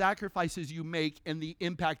the sacrifices you make and the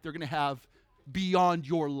impact they're going to have beyond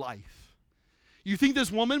your life. You think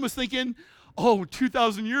this woman was thinking,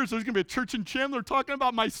 2,000 years, there's going to be a church in Chandler talking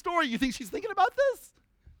about my story. You think she's thinking about this?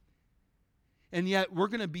 And yet we're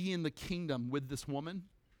going to be in the kingdom with this woman,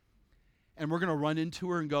 and we're going to run into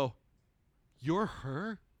her and go, "You're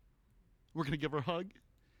her?" We're going to give her a hug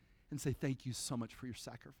and say, "Thank you so much for your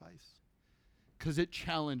sacrifice." Because it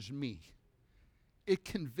challenged me. It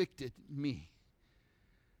convicted me.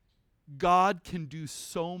 God can do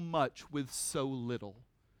so much with so little.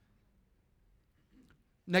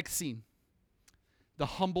 Next scene. The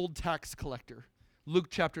humbled tax collector. Luke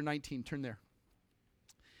chapter 19. Turn there.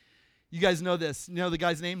 You guys know this. You know the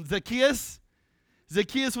guy's name? Zacchaeus.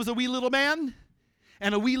 Zacchaeus was a wee little man.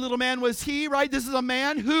 And a wee little man was he, right? This is a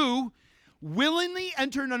man who willingly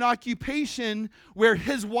entered an occupation where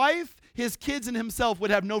his wife, his kids, and himself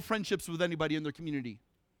would have no friendships with anybody in their community.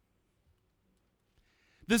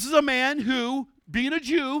 This is a man who, being a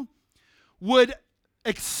Jew, would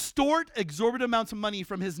extort exorbitant amounts of money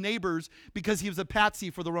from his neighbors because he was a patsy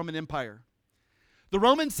for the Roman Empire. The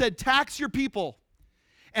Romans said, tax your people.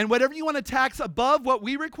 And whatever you want to tax above what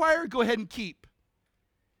we require, go ahead and keep.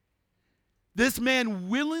 This man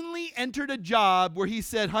willingly entered a job where he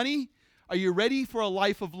said, honey, are you ready for a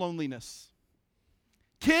life of loneliness?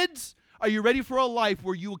 Kids, are you ready for a life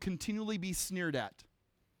where you will continually be sneered at?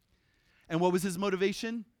 And what was his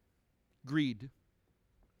motivation? Greed.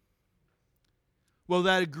 Well,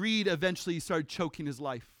 that greed eventually started choking his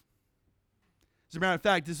life. As a matter of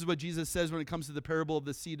fact, this is what Jesus says when it comes to the parable of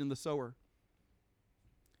the seed and the sower.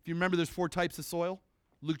 If you remember, there's 4 types of soil.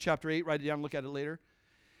 Luke chapter 8, write it down, look at it later.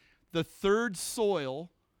 The third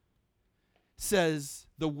soil says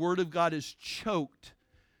the word of God is choked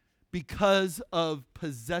because of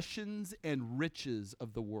possessions and riches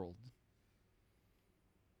of the world.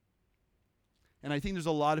 And I think there's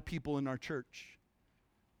a lot of people in our church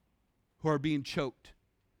who are being choked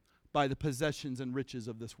by the possessions and riches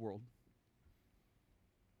of this world.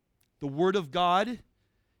 The word of God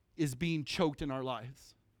is being choked in our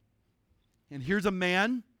lives. And here's a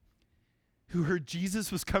man who heard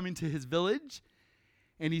Jesus was coming to his village,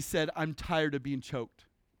 and he said, I'm tired of being choked.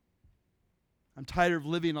 I'm tired of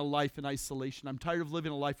living a life in isolation. I'm tired of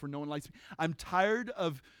living a life where no one likes me. I'm tired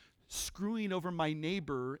of screwing over my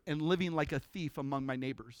neighbor and living like a thief among my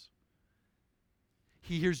neighbors.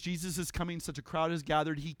 He hears Jesus is coming, such a crowd is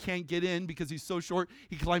gathered. He can't get in because he's so short,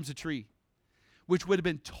 he climbs a tree, which would have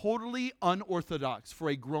been totally unorthodox for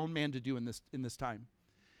a grown man to do in this time.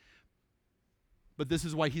 But this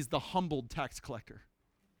is why he's the humbled tax collector.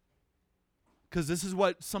 Because this is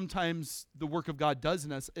what sometimes the work of God does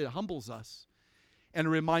in us. It humbles us. And it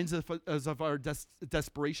reminds us of our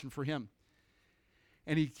desperation for him.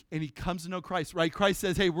 And he comes to know Christ, right? Christ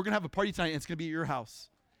says, hey, we're going to have a party tonight, and it's going to be at your house.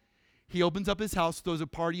 He opens up his house, throws a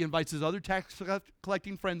party, invites his other tax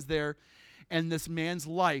collecting friends there, and this man's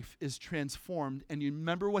life is transformed. And you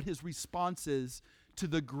remember what his response is to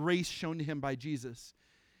the grace shown to him by Jesus.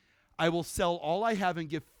 I will sell all I have and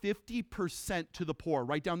give 50% to the poor.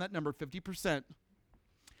 Write down that number, 50%.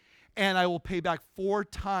 And I will pay back 4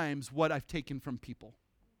 times what I've taken from people.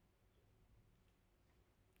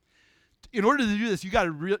 In order to do this, you got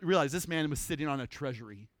to realize this man was sitting on a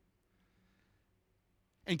treasury.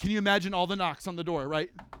 And can you imagine all the knocks on the door, right?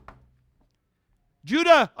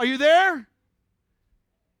 Judah, are you there?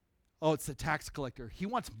 Oh, it's the tax collector. He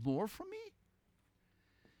wants more from me?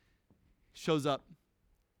 Shows up.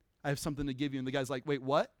 I have something to give you. And the guy's like, wait,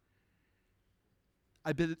 what?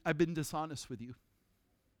 I've been dishonest with you.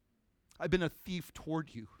 I've been a thief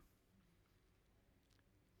toward you.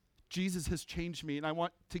 Jesus has changed me, and I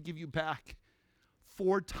want to give you back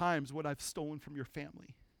 4 times what I've stolen from your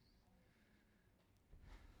family.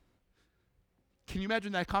 Can you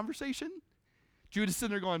imagine that conversation? Judas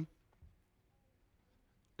sitting there going,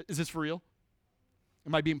 is this for real?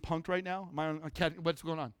 Am I being punked right now? Am I on a cat? What's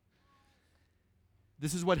going on?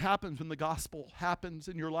 This is what happens when the gospel happens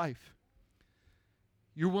in your life.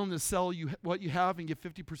 You're willing to sell what you have and give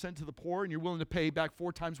 50% to the poor, and you're willing to pay back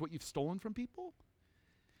 4 times what you've stolen from people?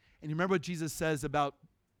 And you remember what Jesus says about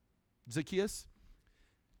Zacchaeus?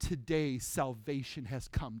 Today, salvation has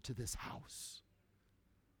come to this house.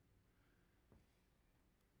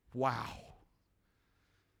 Wow.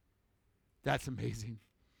 That's amazing.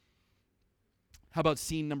 How about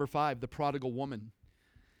scene number 5, the prodigal woman?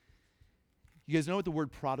 You guys know what the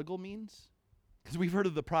word prodigal means? Because we've heard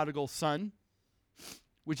of the prodigal son,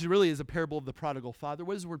 which really is a parable of the prodigal father.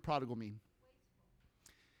 What does the word prodigal mean?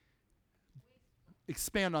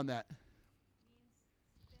 Expand on that.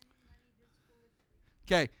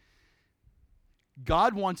 Okay.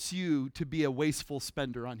 God wants you to be a wasteful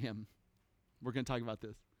spender on him. We're going to talk about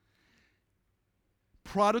this.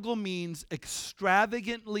 Prodigal means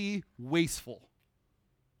extravagantly wasteful.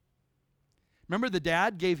 Remember the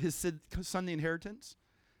dad gave his son the inheritance?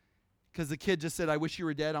 because the kid just said, I wish you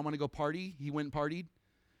were dead. I want to go party. He went and partied.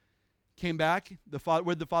 Came back. What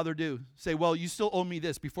did the father do? Say, well, you still owe me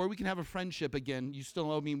this. Before we can have a friendship again, you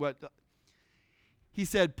still owe me what? He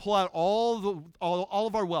said, pull out all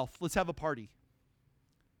of our wealth. Let's have a party.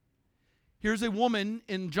 Here's a woman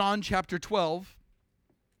in John chapter 12.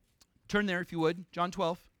 Turn there if you would. John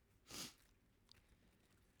 12.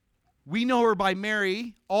 We know her by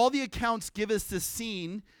Mary. All the accounts give us this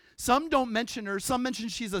scene. Some don't mention her. Some mention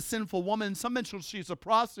she's a sinful woman. Some mention she's a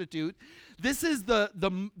prostitute. This is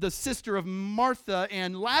the sister of Martha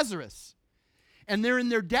and Lazarus. And they're in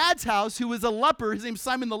their dad's house, who is a leper. His name's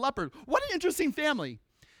Simon the leper. What an interesting family.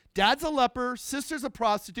 Dad's a leper. Sister's a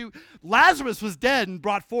prostitute. Lazarus was dead and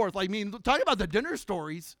brought forth. I mean, talk about the dinner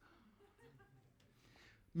stories.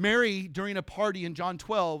 Mary, during a party in John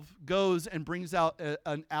 12, goes and brings out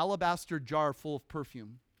an alabaster jar full of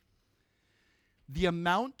perfume. The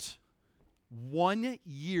amount, 1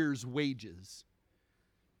 year's wages.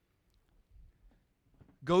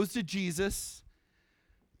 Goes to Jesus,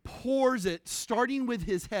 pours it, starting with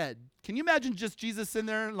his head. Can you imagine just Jesus in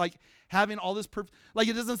there, like, having all this perfume? Like,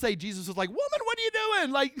 it doesn't say Jesus was like, woman, what are you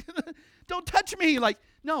doing? Like, don't touch me. Like,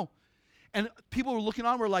 no. And people were looking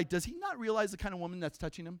on, were like, does he not realize the kind of woman that's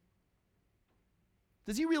touching him?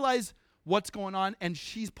 Does he realize what's going on? And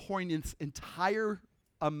she's pouring this entire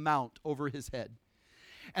amount over his head.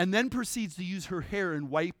 And then proceeds to use her hair and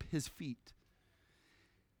wipe his feet.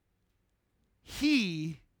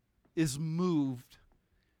 He is moved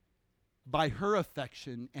by her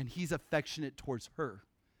affection, and he's affectionate towards her.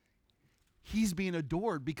 He's being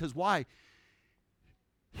adored because why?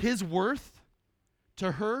 His worth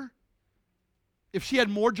to her, if she had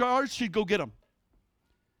more jars, she'd go get them.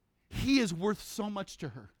 He is worth so much to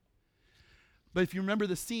her. But if you remember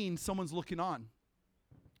the scene, someone's looking on.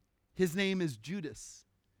 His name is Judas.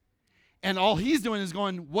 And all he's doing is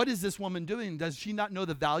going, what is this woman doing? Does she not know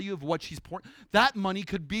the value of what she's pouring? That money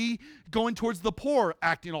could be going towards the poor,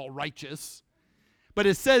 acting all righteous. But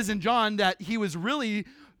it says in John that he was really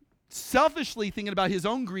selfishly thinking about his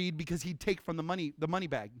own greed because he'd take from the money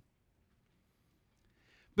bag.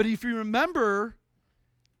 But if you remember,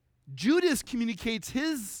 Judas communicates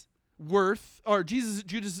his worth, or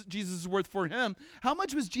Jesus' worth for him. How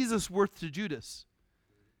much was Jesus worth to Judas?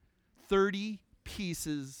 30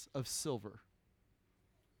 pieces of silver.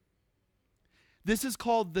 This is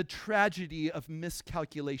called the tragedy of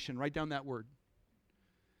miscalculation. Write down that word.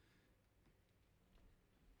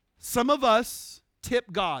 Some of us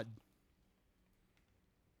tip God.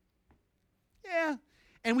 Yeah.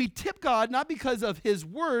 And we tip God not because of his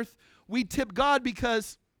worth. We tip God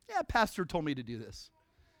because, pastor told me to do this.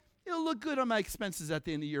 It'll look good on my expenses at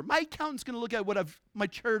the end of the year. My accountant's going to look at my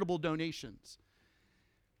charitable donations.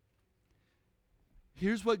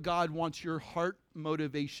 Here's what God wants your heart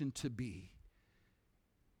motivation to be.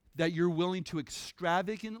 That you're willing to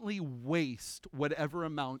extravagantly waste whatever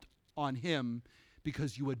amount on him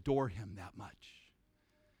because you adore him that much.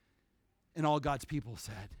 And all God's people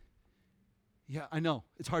said, yeah, I know.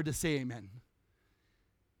 It's hard to say amen.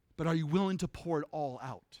 But are you willing to pour it all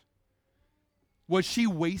out? Was she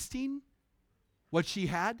wasting what she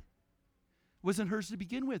had? It wasn't hers to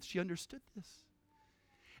begin with. She understood this.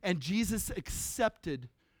 And Jesus accepted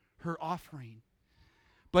her offering,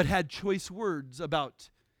 but had choice words about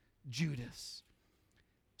Judas.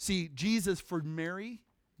 See, Jesus for Mary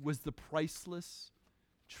was the priceless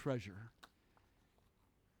treasure.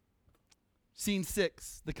 Scene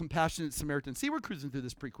 6, the compassionate Samaritan. See, we're cruising through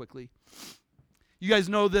this pretty quickly. You guys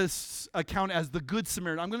know this account as the Good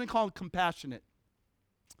Samaritan. I'm going to call it compassionate.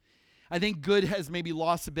 I think good has maybe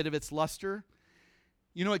lost a bit of its luster.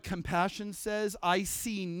 You know what compassion says? I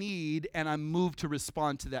see need and I'm moved to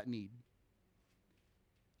respond to that need.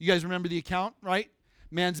 You guys remember the account, right?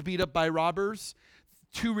 Man's beat up by robbers.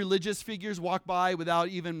 2 religious figures walk by without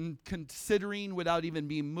even considering, without even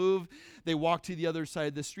being moved. They walk to the other side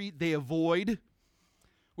of the street. They avoid,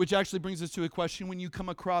 which actually brings us to a question. When you come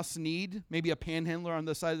across need, maybe a panhandler on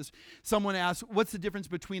the side of this, someone asks, what's the difference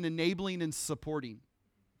between enabling and supporting?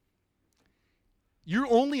 You're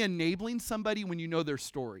only enabling somebody when you know their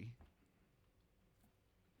story.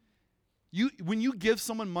 When you give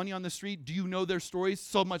someone money on the street, do you know their story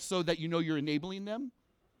so much so that you know you're enabling them?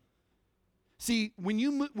 See, when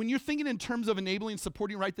you're thinking in terms of enabling,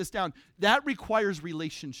 supporting, write this down. That requires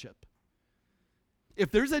relationship.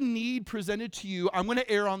 If there's a need presented to you, I'm going to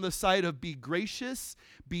err on the side of be gracious,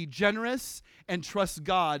 be generous, and trust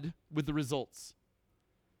God with the results.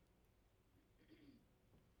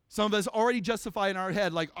 Some of us already justify in our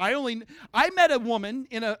head, like, I met a woman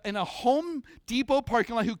in a Home Depot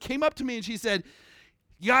parking lot who came up to me and she said,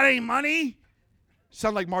 you got any money?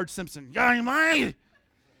 Sound like Marge Simpson.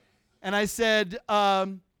 And I said,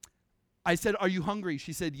 are you hungry?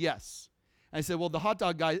 She said, yes. I said, well, the hot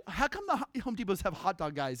dog guy, how come the Home Depots have hot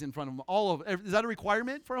dog guys in front of them? All of, is that a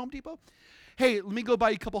requirement for Home Depot? Hey, let me go buy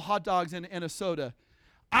you a couple hot dogs and a soda.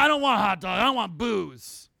 I don't want hot dog. I want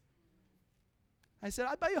booze. I said,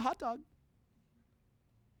 I'd buy you a hot dog.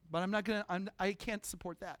 But I can't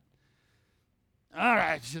support that. All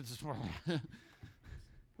right.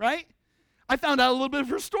 Right? I found out a little bit of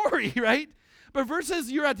her story, right? But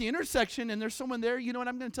versus you're at the intersection and there's someone there, you know what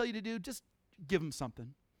I'm going to tell you to do? Just give them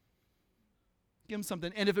something. Give them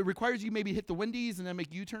something. And if it requires you maybe hit the Wendy's and then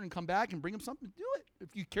make a U-turn and come back and bring them something, do it.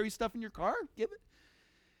 If you carry stuff in your car, give it.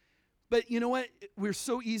 But you know what? We're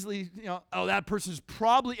so easily, oh, that person's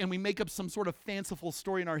probably, and we make up some sort of fanciful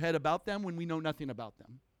story in our head about them when we know nothing about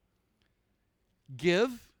them.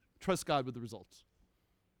 Give, trust God with the results.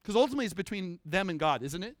 Because ultimately it's between them and God,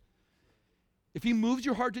 isn't it? If he moves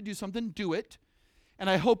your heart to do something, do it. And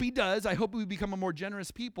I hope he does. I hope we become a more generous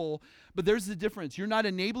people. But there's the difference. You're not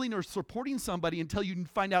enabling or supporting somebody until you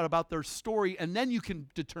find out about their story, and then you can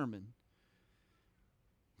determine.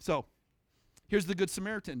 So, here's the Good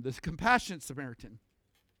Samaritan, the compassionate Samaritan.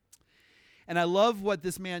 And I love what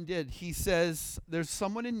this man did. He says, there's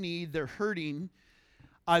someone in need. They're hurting.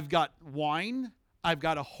 I've got wine. I've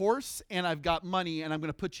got a horse, and I've got money, and I'm going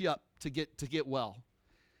to put you up to get well.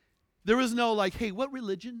 There was no like, hey, what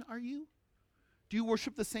religion are you? Do you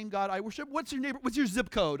worship the same God I worship? What's your neighbor? What's your zip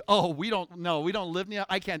code? Oh, we don't know. We don't live near.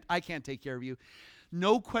 I can't take care of you.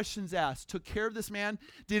 No questions asked. Took care of this man.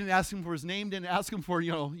 Didn't ask him for his name. Didn't ask him for,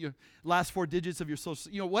 your last 4 digits of your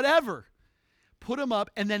social, whatever. Put him up,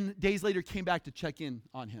 and then days later came back to check in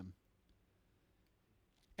on him.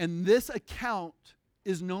 And this account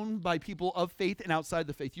is known by people of faith and outside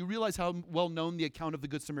the faith. You realize how well known the account of the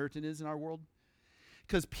Good Samaritan is in our world?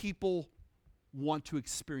 Because people want to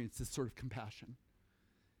experience this sort of compassion.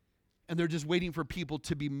 And they're just waiting for people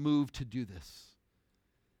to be moved to do this.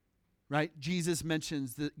 Right? Jesus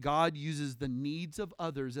mentions that God uses the needs of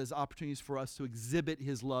others as opportunities for us to exhibit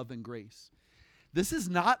his love and grace. This is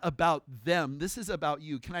not about them. This is about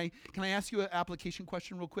you. Can I ask you an application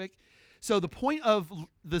question real quick? So the point of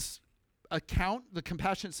this account, the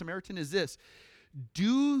compassionate Samaritan, is this.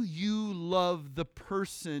 Do you love the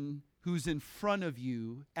person who's in front of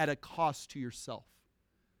you at a cost to yourself?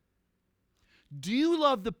 Do you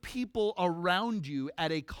love the people around you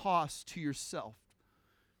at a cost to yourself?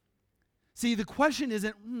 See, the question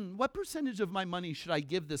isn't, what percentage of my money should I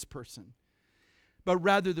give this person? But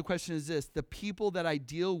rather the question is this, the people that I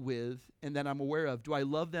deal with and that I'm aware of, do I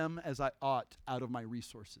love them as I ought out of my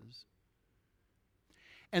resources?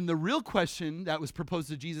 And the real question that was proposed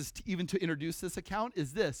to Jesus even to introduce this account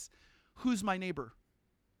is this, who's my neighbor?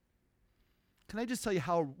 Can I just tell you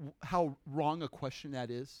how wrong a question that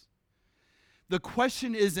is? The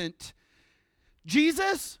question isn't,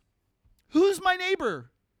 Jesus, who's my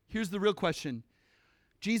neighbor? Here's the real question.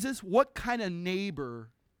 Jesus, what kind of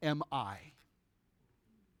neighbor am I?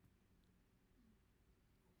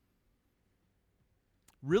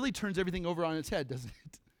 Really turns everything over on its head, doesn't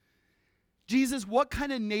it? Jesus, what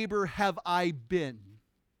kind of neighbor have I been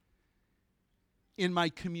in my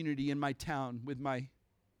community, in my town, with my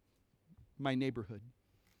neighborhood?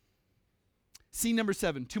 Scene number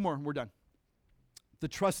 7. 2 more, and we're done. The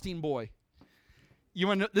trusting boy. You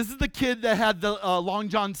want to know, this is the kid that had the Long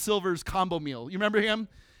John Silver's combo meal. You remember him?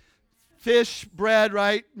 Fish, bread,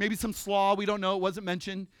 right? Maybe some slaw. We don't know. It wasn't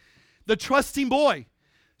mentioned. The trusting boy.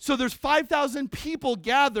 So there's 5,000 people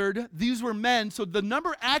gathered. These were men. So the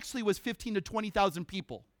number actually was 15 to 20,000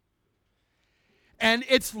 people. And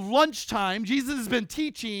it's lunchtime. Jesus has been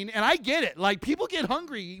teaching, and I get it. Like, people get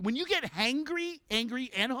hungry. When you get hangry, angry,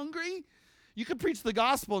 and hungry, you can preach the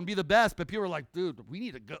gospel and be the best, but people are like, dude, we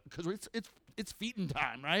need to go, because it's feeding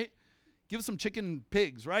time, right? Give us some chicken and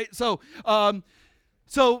pigs, right? So I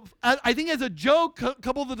think as a joke, a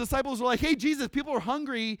couple of the disciples were like, hey, Jesus, people are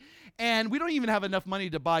hungry, and we don't even have enough money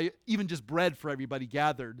to buy even just bread for everybody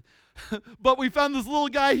gathered. But we found this little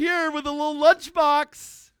guy here with a little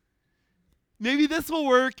lunchbox. Maybe this will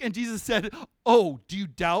work. And Jesus said, oh, do you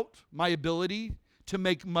doubt my ability to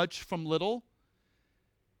make much from little?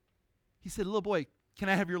 He said, little boy, can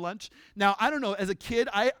I have your lunch? Now, I don't know. As a kid,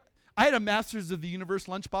 I had a Masters of the Universe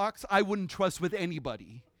lunchbox I wouldn't trust with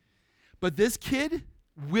anybody. But this kid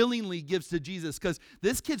willingly gives to Jesus because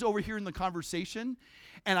this kid's overhearing the conversation.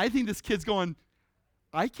 And I think this kid's going,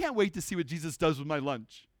 I can't wait to see what Jesus does with my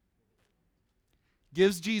lunch.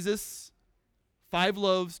 Gives Jesus 5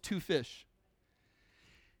 loaves, 2 fish.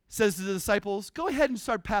 Says to the disciples, go ahead and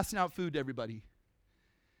start passing out food to everybody.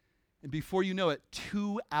 And before you know it,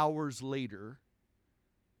 2 hours later,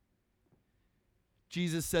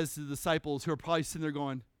 Jesus says to the disciples who are probably sitting there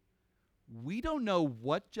going, we don't know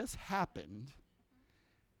what just happened,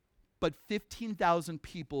 but 15,000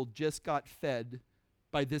 people just got fed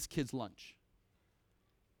by this kid's lunch.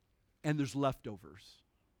 And there's leftovers.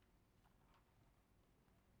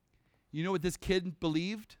 You know what this kid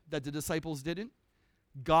believed that the disciples didn't?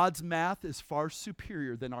 God's math is far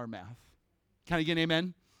superior than our math. Can I get an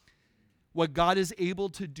amen? What God is able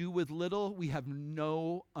to do with little, we have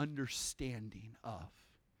no understanding of.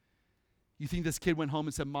 You think this kid went home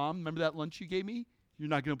and said, Mom, remember that lunch you gave me? You're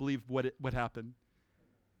not going to believe what happened.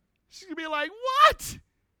 She's going to be like, what?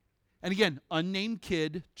 And again, unnamed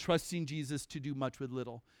kid trusting Jesus to do much with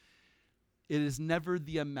little. It is never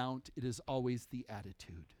the amount, it is always the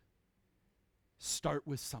attitude. Start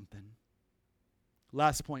with something.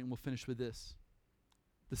 Last point, and we'll finish with this.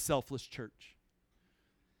 The selfless church.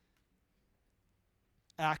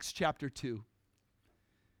 Acts chapter 2.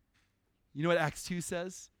 You know what Acts 2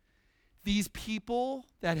 says? These people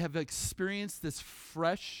that have experienced this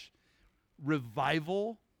fresh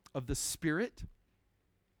revival of the Spirit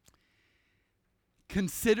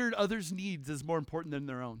considered others' needs as more important than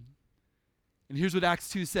their own. And here's what Acts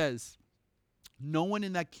 2 says. No one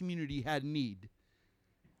in that community had need.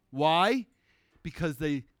 Why? Because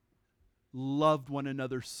they loved one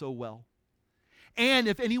another so well. And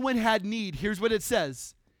if anyone had need, here's what it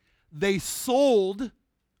says. They sold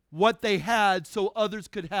what they had so others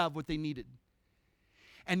could have what they needed.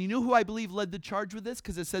 And you know who I believe led the charge with this?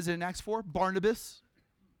 Because it says it in Acts 4, Barnabas.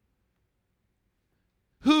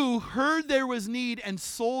 Who heard there was need and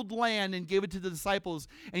sold land and gave it to the disciples.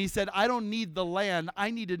 And he said, I don't need the land.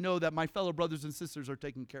 I need to know that my fellow brothers and sisters are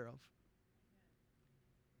taken care of.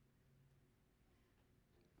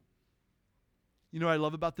 You know what I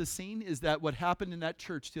love about this scene is that what happened in that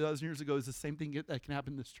church 2,000 years ago is the same thing that can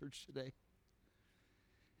happen in this church today.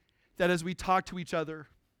 That as we talk to each other,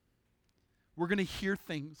 we're going to hear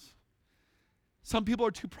things. Some people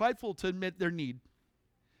are too prideful to admit their need.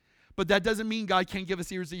 But that doesn't mean God can't give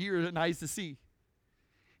us ears to hear and eyes to see.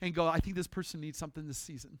 And go, I think this person needs something this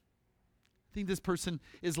season. I think this person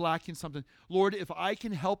is lacking something. Lord, if I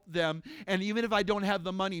can help them, and even if I don't have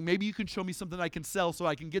the money, maybe you can show me something I can sell so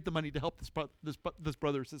I can get the money to help this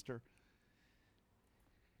brother or sister.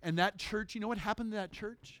 And that church, you know what happened to that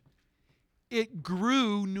church? It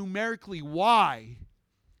grew numerically. Why?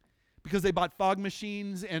 Because they bought fog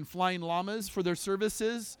machines and flying llamas for their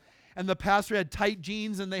services, and the pastor had tight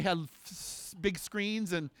jeans and they had big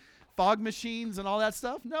screens and fog machines and all that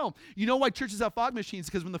stuff? No. You know why churches have fog machines?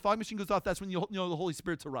 Because when the fog machine goes off, that's when you know the Holy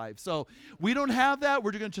Spirit's arrived. So we don't have that.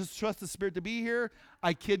 We're going to just trust the Spirit to be here.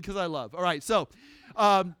 I kid because I love. All right, so,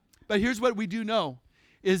 but here's what we do know,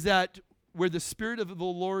 is that where the Spirit of the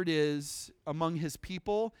Lord is among his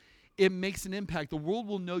people, it makes an impact. The world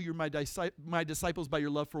will know you're my disciples by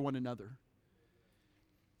your love for one another.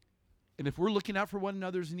 And if we're looking out for one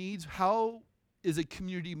another's needs, how is a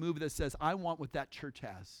community move that says, I want what that church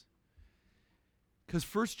has? Because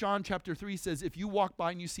 1 John chapter 3 says, if you walk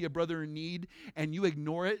by and you see a brother in need and you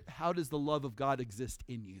ignore it, how does the love of God exist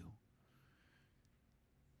in you?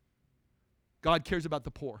 God cares about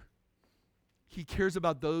the poor. He cares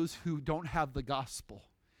about those who don't have the gospel.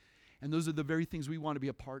 And those are the very things we want to be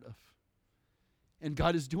a part of. And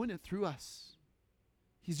God is doing it through us.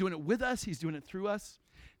 He's doing it with us. He's doing it through us.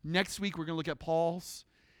 Next week, we're going to look at Paul's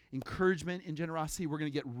encouragement and generosity. We're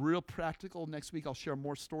going to get real practical next week. I'll share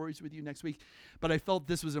more stories with you next week. But I felt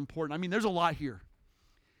this was important. I mean, there's a lot here.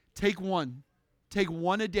 Take one. Take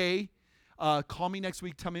one a day. Call me next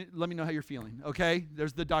week. Let me know how you're feeling, okay?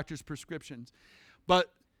 There's the doctor's prescriptions.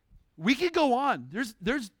 But we could go on.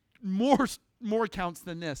 There's more accounts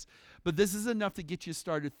than this. But this is enough to get you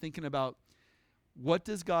started thinking about, what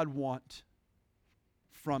does God want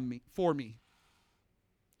from me, for me?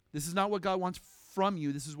 This is not what God wants from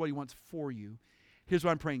you. This is what he wants for you. Here's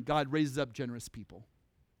what I'm praying. God raises up generous people.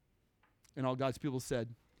 And all God's people said,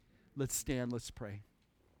 let's stand, let's pray.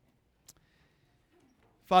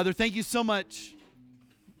 Father, thank you so much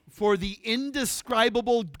for the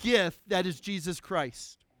indescribable gift that is Jesus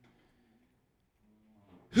Christ,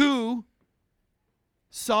 who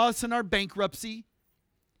saw us in our bankruptcy,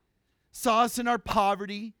 saw us in our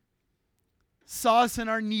poverty, saw us in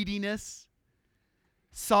our neediness,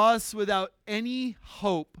 saw us without any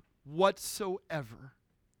hope whatsoever,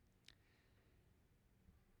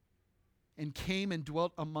 and came and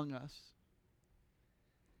dwelt among us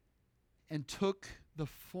and took the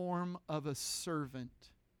form of a servant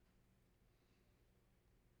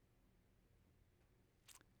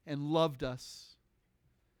and loved us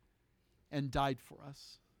and died for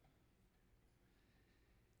us.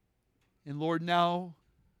 And Lord, now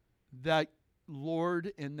that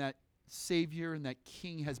Lord and that Savior and that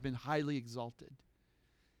King has been highly exalted.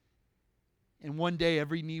 And one day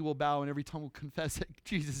every knee will bow and every tongue will confess that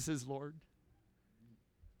Jesus is Lord.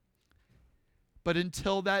 But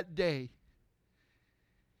until that day,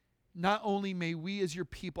 not only may we as your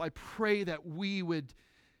people, I pray that we would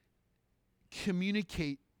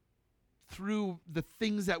communicate through the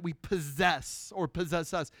things that we possess or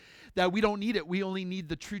possess us, that we don't need it. We only need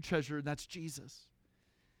the true treasure, and that's Jesus.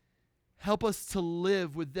 Help us to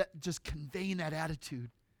live with that, just conveying that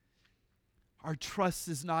attitude. Our trust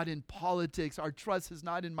is not in politics. Our trust is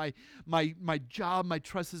not in my job. My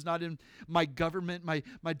trust is not in my government.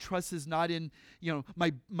 My trust is not in,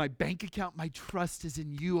 my bank account. My trust is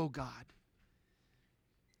in you, oh God.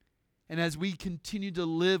 And as we continue to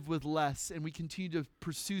live with less and we continue to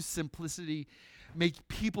pursue simplicity, make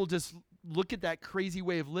people just look at that crazy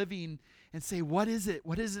way of living and say, what is it?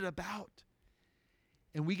 What is it about?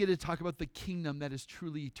 And we get to talk about the kingdom that is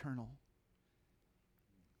truly eternal.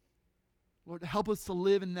 Lord, help us to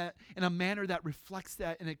live in a manner that reflects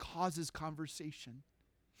that and it causes conversation.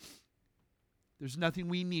 There's nothing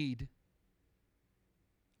we need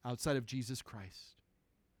outside of Jesus Christ.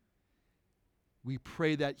 We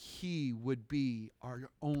pray that he would be our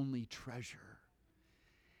only treasure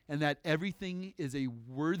and that everything is a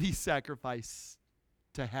worthy sacrifice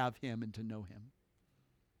to have him and to know him.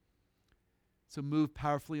 So move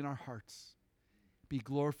powerfully in our hearts. Be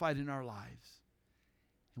glorified in our lives.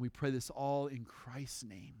 And we pray this all in Christ's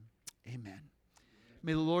name. Amen.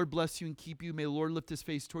 May the Lord bless you and keep you. May the Lord lift his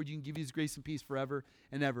face toward you and give you his grace and peace forever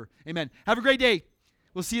and ever. Amen. Have a great day.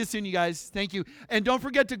 We'll see you soon, you guys. Thank you. And don't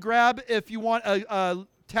forget to grab, if you want, a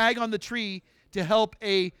tag on the tree to help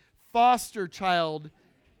a foster child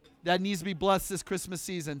that needs to be blessed this Christmas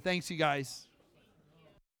season. Thanks, you guys.